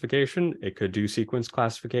classification, it could do sequence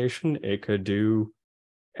classification, it could do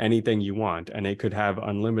anything you want, and it could have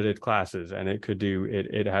unlimited classes, and it could do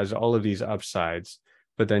it has all of these upsides.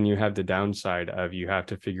 But then you have the downside of you have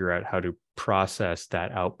to figure out how to process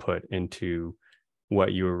that output into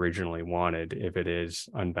what you originally wanted if it is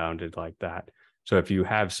unbounded like that. So if you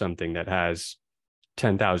have something that has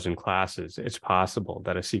 10,000 classes, it's possible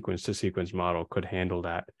that a sequence to sequence model could handle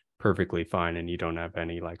that perfectly fine, and you don't have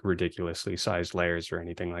any like ridiculously sized layers or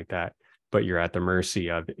anything like that. But you're at the mercy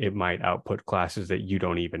of it might output classes that you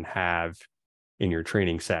don't even have in your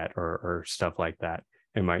training set or stuff like that.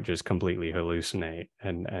 It might just completely hallucinate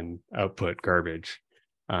and output garbage.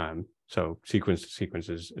 So sequence to sequence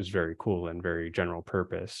is very cool and very general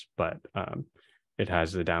purpose, but it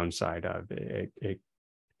has the downside of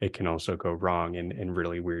it can also go wrong in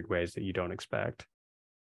really weird ways that you don't expect.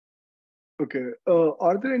 Okay.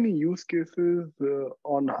 Are there any use cases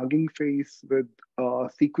on HuggingFace with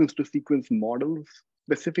sequence to sequence models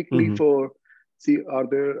specifically for, are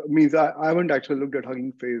there, means I haven't actually looked at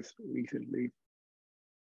HuggingFace recently.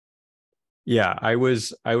 Yeah, I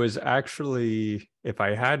was actually, if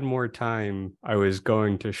I had more time, I was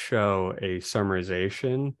going to show a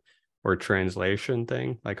summarization or translation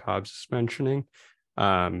thing like Hobbs is mentioning.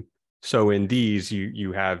 So in these,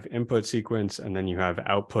 you have input sequence and then you have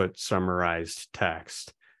output summarized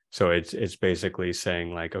text. So it's basically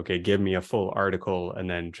saying like, okay, give me a full article and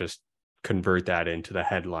then just convert that into the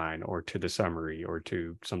headline or to the summary or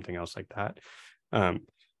to something else like that.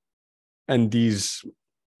 And these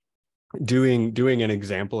doing an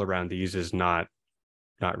example around these is not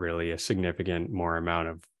really a significant more amount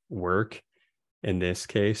of work in this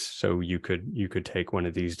case. So you could take one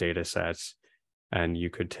of these data sets and you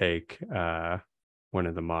could take one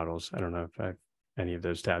of the models. I don't know if I have any of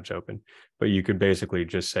those tabs open, but you could basically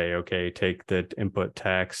just say, okay, take the input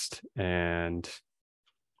text, and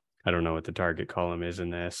I don't know what the target column is in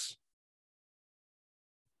this.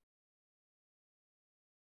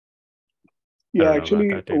 Yeah,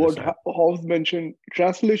 actually, what Hobbs mentioned,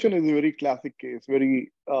 translation is a very classic case,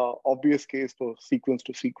 very obvious case for sequence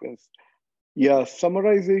to sequence. Yeah,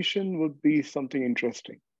 summarization would be something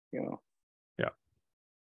interesting, you know.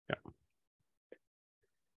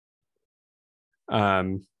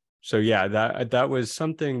 So yeah, that was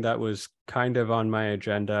something that was kind of on my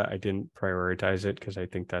agenda. I didn't prioritize it because I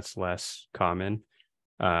think that's less common.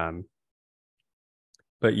 But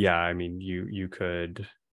yeah, I mean, you could.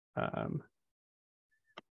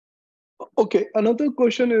 Okay, another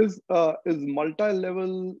question is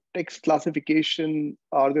multi-level text classification.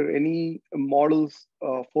 Are there any models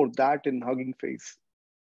for that in HuggingFace?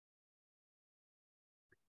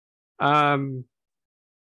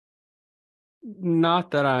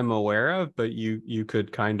 Not that I'm aware of, but you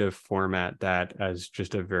could kind of format that as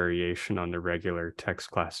just a variation on the regular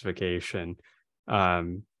text classification.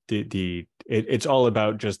 It's all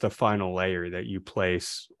about just the final layer that you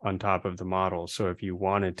place on top of the model. So if you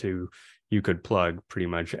wanted to, you could plug pretty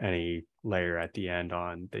much any layer at the end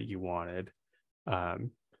on that you wanted.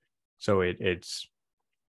 So it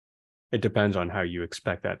depends on how you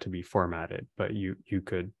expect that to be formatted, but you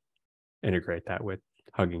could integrate that with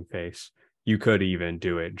HuggingFace. You could even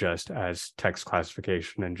do it just as text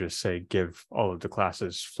classification and just say, give all of the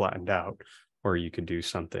classes flattened out, or you could do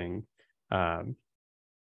something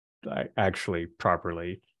actually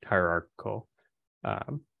properly hierarchical.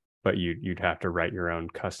 But you'd have to write your own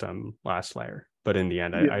custom last layer. But in the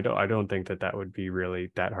end, yeah. I don't think that would be really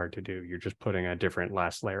that hard to do. You're just putting a different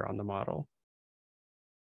last layer on the model.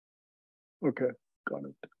 Okay, got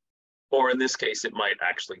it. Or in this case, it might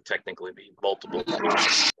actually technically be multiple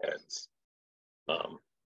heads.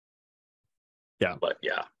 Yeah. But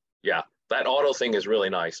yeah, that auto thing is really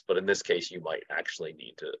nice. But in this case, you might actually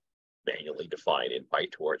need to manually define in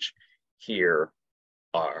PyTorch. Here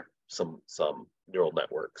are some neural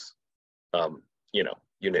networks,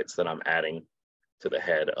 units that I'm adding to the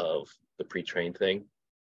head of the pre-trained thing.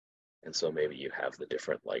 And so maybe you have the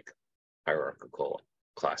different like hierarchical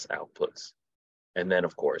class outputs. And then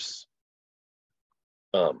of course,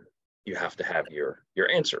 you have to have your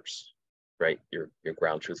answers, right? Your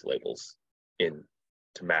ground truth labels in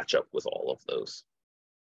to match up with all of those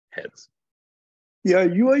heads. Yeah,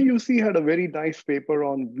 UIUC had a very nice paper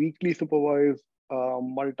on weakly supervised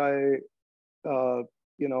hierarchical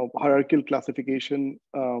classification.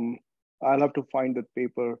 I'll have to find that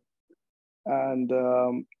paper. And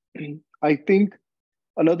I think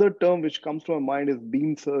another term which comes to my mind is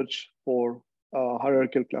beam search for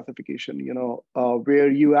hierarchical classification,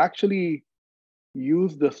 where you actually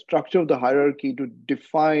use the structure of the hierarchy to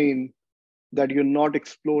define that you're not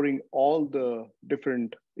exploring all the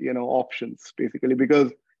different options, basically.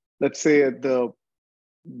 Because let's say at the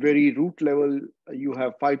very root level you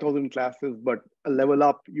have 5,000 classes, but a level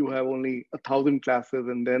up you have only 1,000 classes,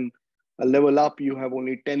 and then a level up you have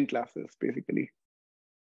only 10 classes, basically.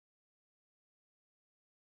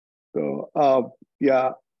 So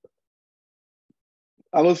yeah,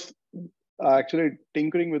 I was actually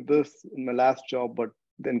tinkering with this in my last job, but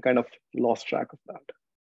then kind of lost track of that.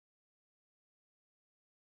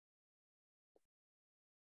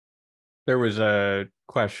 There was a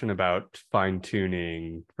question about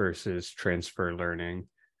fine-tuning versus transfer learning.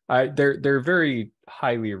 They're very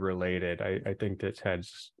highly related. I think that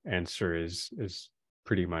Ted's answer is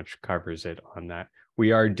pretty much covers it on that.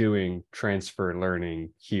 We are doing transfer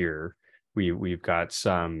learning here. We've got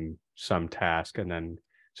some task, and then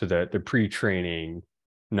so the pre-training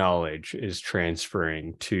knowledge is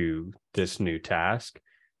transferring to this new task.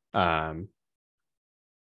 I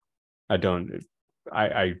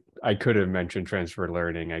could have mentioned transfer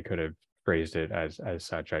learning. I could have phrased it as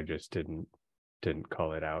such. I just didn't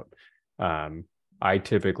call it out. I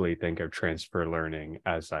typically think of transfer learning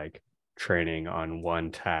as like training on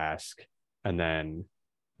one task and then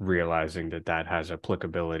realizing that has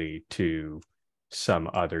applicability to some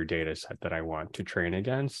other data set that I want to train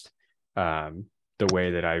against. The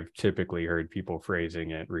way that I've typically heard people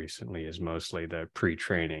phrasing it recently is mostly the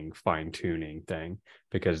pre-training fine-tuning thing,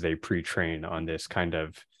 because they pre-train on this kind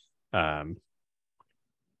of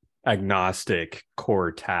agnostic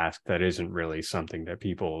core task that isn't really something that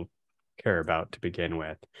people care about to begin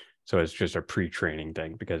with. So it's just a pre-training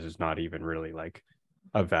thing because it's not even really like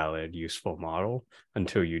a valid, useful model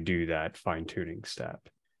until you do that fine-tuning step.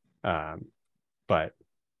 But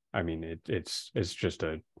I mean, it's just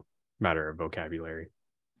a matter of vocabulary.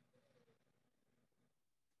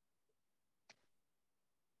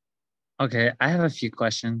 Okay, I have a few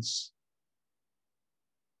questions.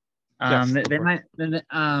 Yes,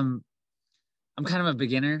 I'm kind of a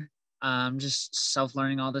beginner. I'm just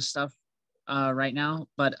self-learning all this stuff right now.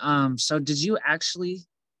 But so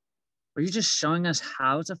were you just showing us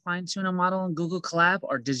how to fine-tune a model in Google Colab,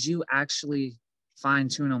 or did you actually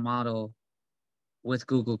fine-tune a model with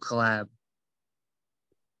Google Colab?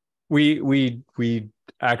 We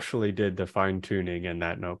actually did the fine-tuning in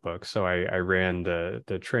that notebook. So I ran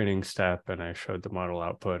the training step and I showed the model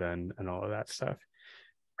output and all of that stuff.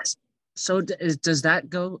 So does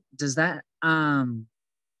that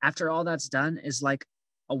after all that's done, is like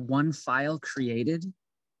a one file created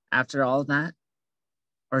after all of that,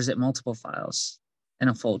 or is it multiple files in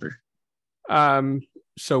a folder?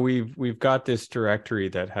 So we've got this directory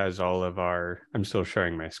that has all of our, I'm still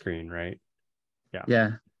sharing my screen, right?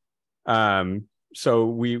 Yeah. So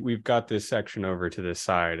we've got this section over to the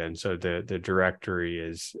side, and so the directory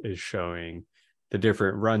is showing the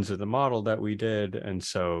different runs of the model that we did, and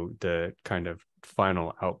so the kind of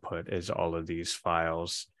final output is all of these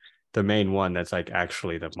files. The main one that's like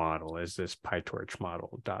actually the model is this PyTorch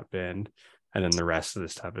model.bin, and then the rest of the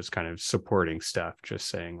stuff is kind of supporting stuff, just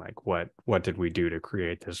saying like what did we do to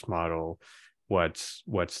create this model, what's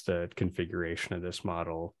the configuration of this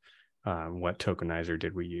model, what tokenizer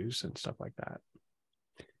did we use, and stuff like that.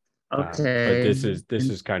 Okay. But this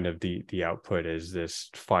is kind of the output is this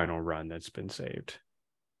final run that's been saved.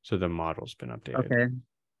 So the model's been updated. Okay.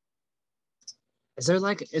 Is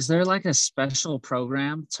there like a special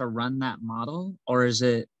program to run that model, or is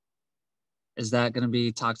that going to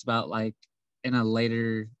be talked about like in a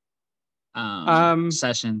later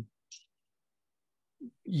session?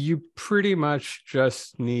 You pretty much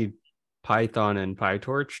just need Python and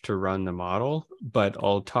PyTorch to run the model, but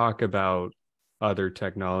I'll talk about other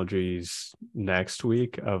technologies next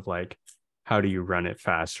week of like how do you run it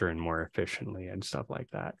faster and more efficiently and stuff like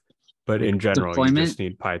that. But in general, deployment? You just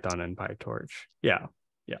need Python and PyTorch. Yeah.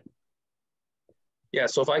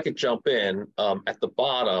 So if I could jump in, at the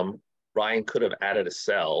bottom, Ryan could have added a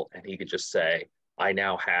cell and he could just say, I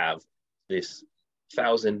now have this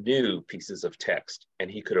 1,000 new pieces of text, and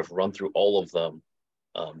he could have run through all of them.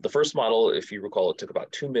 The first model, if you recall, it took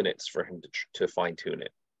about 2 minutes for him to fine tune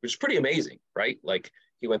it, which is pretty amazing, right? Like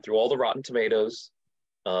he went through all the Rotten Tomatoes,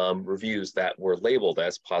 reviews that were labeled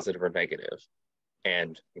as positive or negative.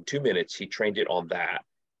 And in 2 minutes, he trained it on that.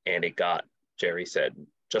 And it got, Jerry said,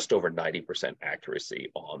 just over 90%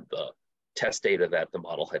 accuracy on the test data that the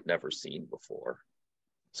model had never seen before.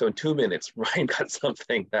 So in 2 minutes, Ryan got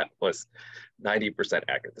something that was 90%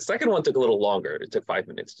 accurate. The second one took a little longer. It took 5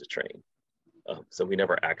 minutes to train. So we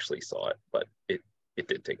never actually saw it, but it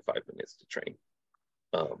did take 5 minutes to train.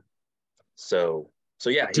 So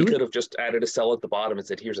yeah, he could have just added a cell at the bottom and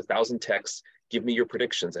said, here's 1,000 texts, give me your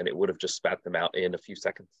predictions, and it would have just spat them out in a few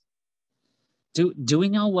seconds. Do we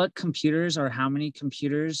know what computers or how many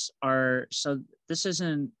computers are, so this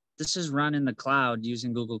is run in the cloud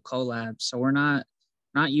using Google Colab. So we're not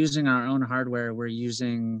using our own hardware, we're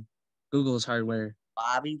using Google's hardware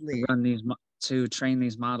to run to train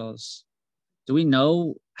these models. Do we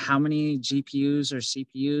know how many GPUs or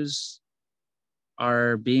CPUs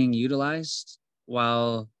are being utilized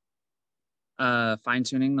while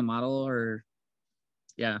fine-tuning the model? Or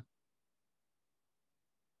yeah,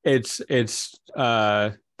 it's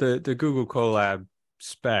the Google Colab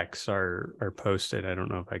specs are posted. I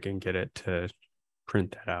don't know if I can get it to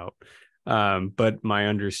print that out, but my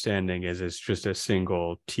understanding is it's just a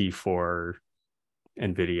single T4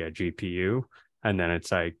 NVIDIA GPU, and then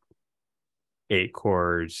it's like 8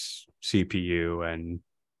 cores CPU and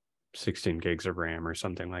 16 gigs of RAM or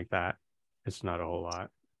something like that. It's not a whole lot.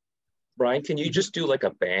 Brian, can you just do like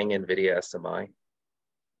a bang NVIDIA SMI?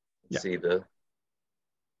 Yeah. See the.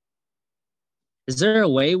 Is there a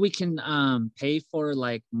way we can pay for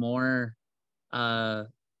like more like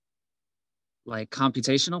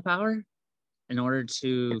computational power in order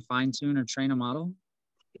to fine tune or train a model?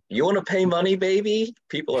 You want to pay money, baby?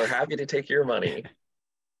 People are happy to take your money.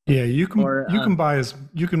 Yeah, you can buy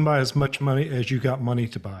as much money as you got money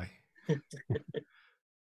to buy.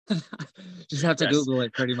 Just have to Google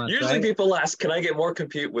it pretty much. Usually right? People ask, can I get more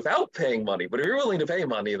compute without paying money? But if you're willing to pay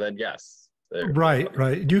money, then yes. Right.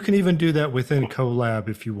 You can even do that within Colab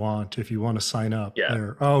if you want to sign up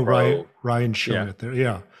there. Oh, right. Ryan's showing it there.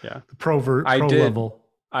 Yeah. Yeah. The pro level.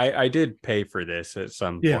 I did pay for this at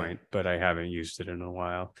some point, but I haven't used it in a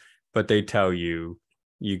while. But they tell you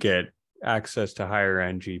get access to higher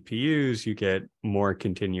end GPUs, you get more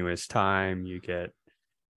continuous time, you get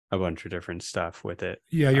a bunch of different stuff with it.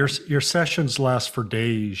 Yeah, your sessions last for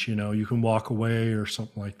days. You can walk away or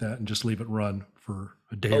something like that and just leave it run for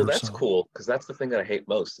a day or so. Oh, that's cool, because that's the thing that I hate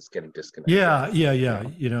most is getting disconnected.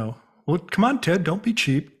 Yeah. Well, come on, Ted, don't be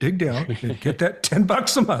cheap. Dig down and get that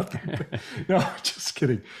 $10 a month. No, just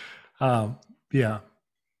kidding. Yeah.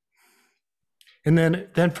 And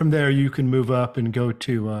then from there you can move up and go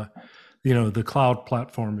to the cloud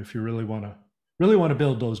platform if you really want to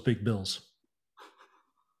build those big bills.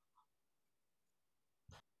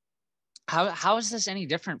 How is this any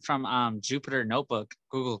different from Jupyter Notebook,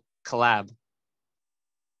 Google Colab?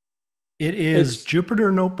 It is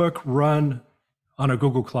Jupyter Notebook run on a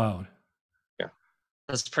Google Cloud. Yeah.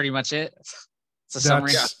 That's pretty much it. It's a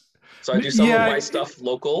summary. Yeah. So I do some of my stuff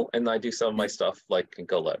local, and I do some of my stuff like in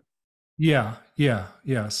Colab. Yeah.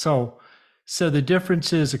 So the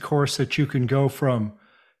difference is, of course, that you can go from,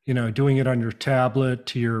 doing it on your tablet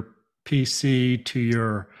to your PC to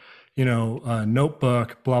your,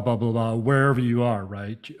 notebook, blah, blah, blah, blah, wherever you are,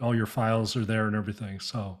 right? All your files are there and everything.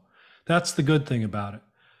 So that's the good thing about it.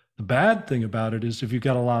 The bad thing about it is if you've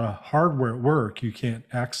got a lot of hardware at work, you can't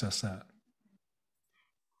access that.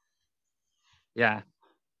 Yeah.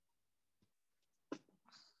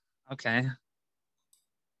 Okay.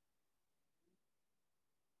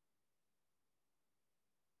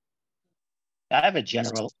 I have a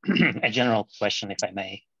general question, if I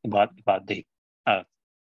may, about the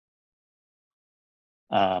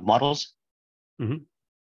models. Mm-hmm.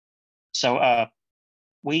 So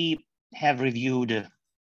we have reviewed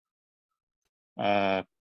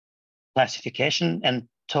classification and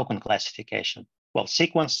token classification. Well,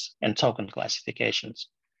 sequence and token classifications.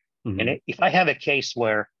 Mm-hmm. And if I have a case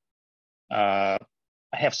where I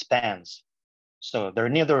have spans, so they're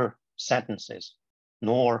neither sentences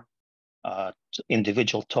nor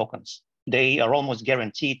individual tokens. They are almost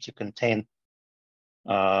guaranteed to contain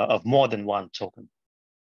of more than one token.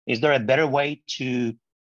 Is there a better way to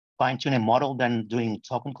fine-tune a model than doing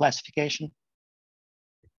token classification?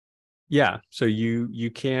 Yeah, so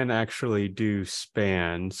you can actually do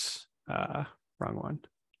spans. Wrong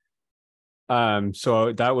one.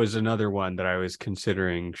 So that was another one that I was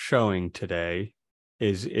considering showing today,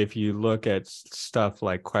 is if you look at stuff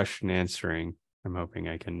like question answering, I'm hoping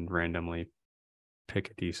I can randomly pick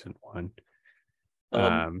a decent one.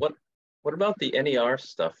 What about the NER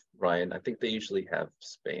stuff, Ryan? I think they usually have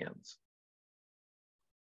spans.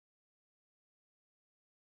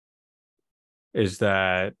 is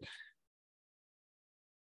that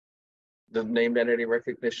the named entity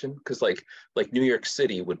recognition? Because like New York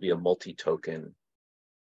City would be a multi-token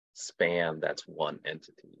span that's one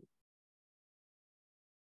entity.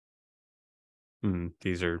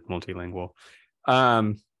 These are multilingual.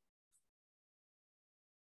 That's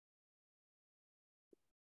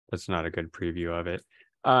not a good preview of it.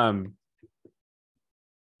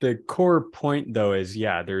 The core point, though, is,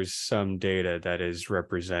 yeah, there's some data that is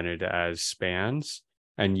represented as spans,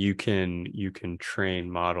 and you can train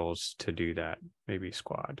models to do that. Maybe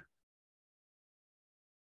squad.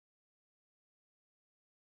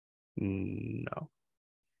 No.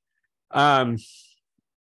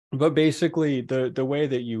 But basically, the way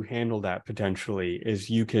that you handle that potentially is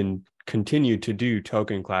you can continue to do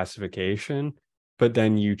token classification, but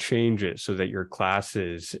then you change it so that your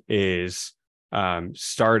classes is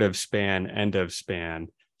start of span, end of span,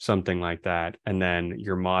 something like that. And then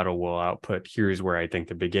your model will output, here's where I think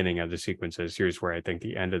the beginning of the sequence is, here's where I think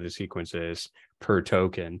the end of the sequence is per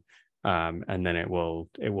token. And then it will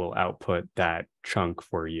output that chunk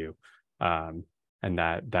for you. And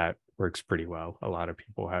that works pretty well. A lot of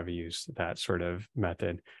people have used that sort of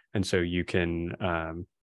method. And so you can,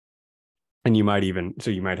 and you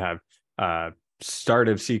might have start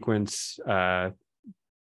of sequence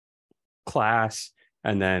class,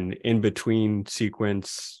 and then in between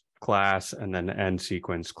sequence class, and then end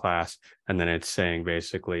sequence class. And then it's saying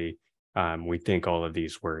basically, we think all of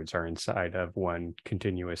these words are inside of one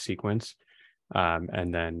continuous sequence.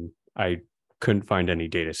 And then I couldn't find any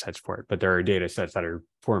data sets for it, but there are data sets that are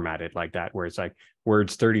formatted like that, where it's like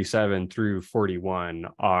words 37 through 41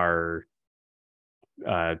 are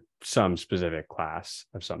some specific class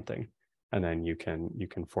of something. And then you can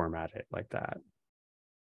format it like that.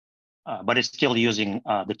 But it's still using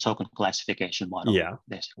the token classification model. Yeah,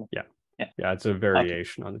 basically. Yeah, it's a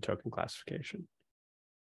variation on the token classification.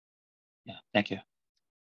 Yeah, thank you.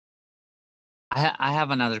 I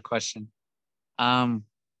have another question.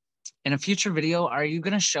 In a future video, are you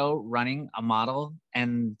going to show running a model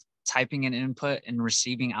and typing in input and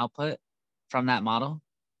receiving output from that model?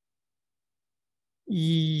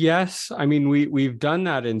 Yes, I mean, we've done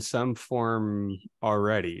that in some form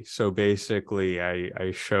already. So basically,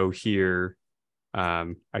 I show here,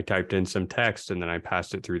 I typed in some text and then I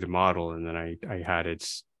passed it through the model, and then I had it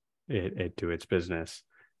do its business.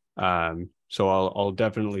 So I'll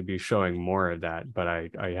definitely be showing more of that, but I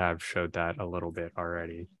have showed that a little bit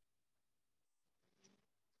already.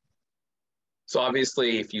 So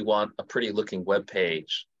obviously, if you want a pretty looking web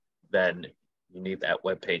page, then you need that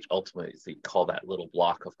web page ultimately to call that little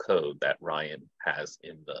block of code that Ryan has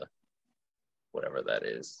in the, whatever that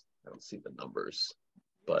is. I don't see the numbers,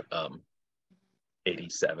 but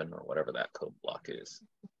 87 or whatever that code block is.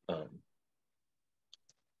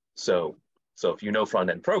 So if you know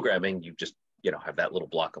front-end programming, you just have that little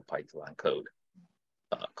block of Python code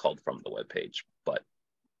called from the web page. But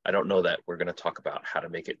I don't know that we're going to talk about how to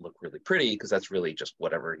make it look really pretty, because that's really just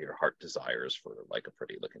whatever your heart desires for like a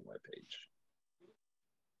pretty looking web page.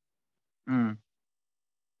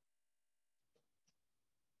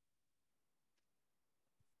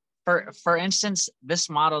 For instance, this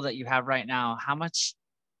model that you have right now, how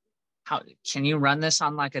can you run this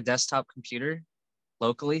on like a desktop computer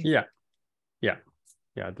locally? Yeah.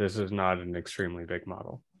 This is not an extremely big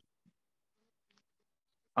model.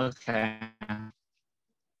 Okay.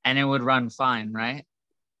 And it would run fine, right?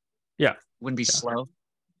 Yeah. Wouldn't be slow?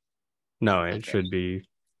 No, it should be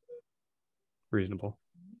reasonable.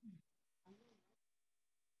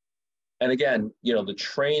 And again, the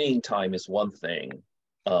training time is one thing,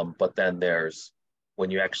 but then there's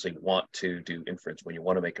when you actually want to do inference, when you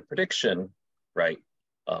want to make a prediction, right?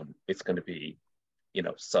 It's going to be,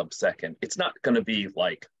 sub-second. It's not going to be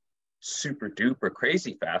like super duper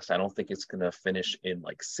crazy fast. I don't think it's going to finish in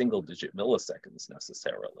like single-digit milliseconds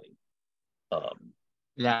necessarily.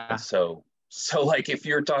 Yeah. So like if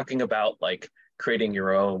you're talking about like creating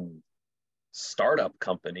your own startup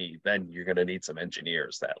company, then you're going to need some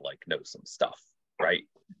engineers that like know some stuff, right?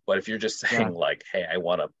 But if you're just saying like, hey, I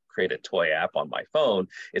want to create a toy app on my phone,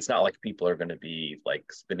 it's not like people are going to be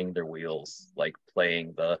like spinning their wheels, like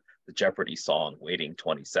playing the Jeopardy song, waiting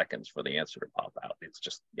 20 seconds for the answer to pop out. It's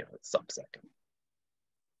just, it's sub-second.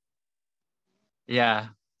 Yeah.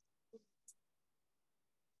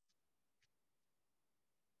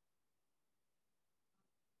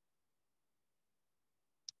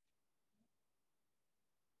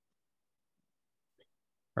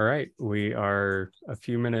 All right, we are a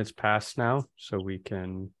few minutes past now, so we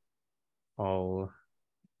can all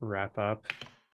wrap up.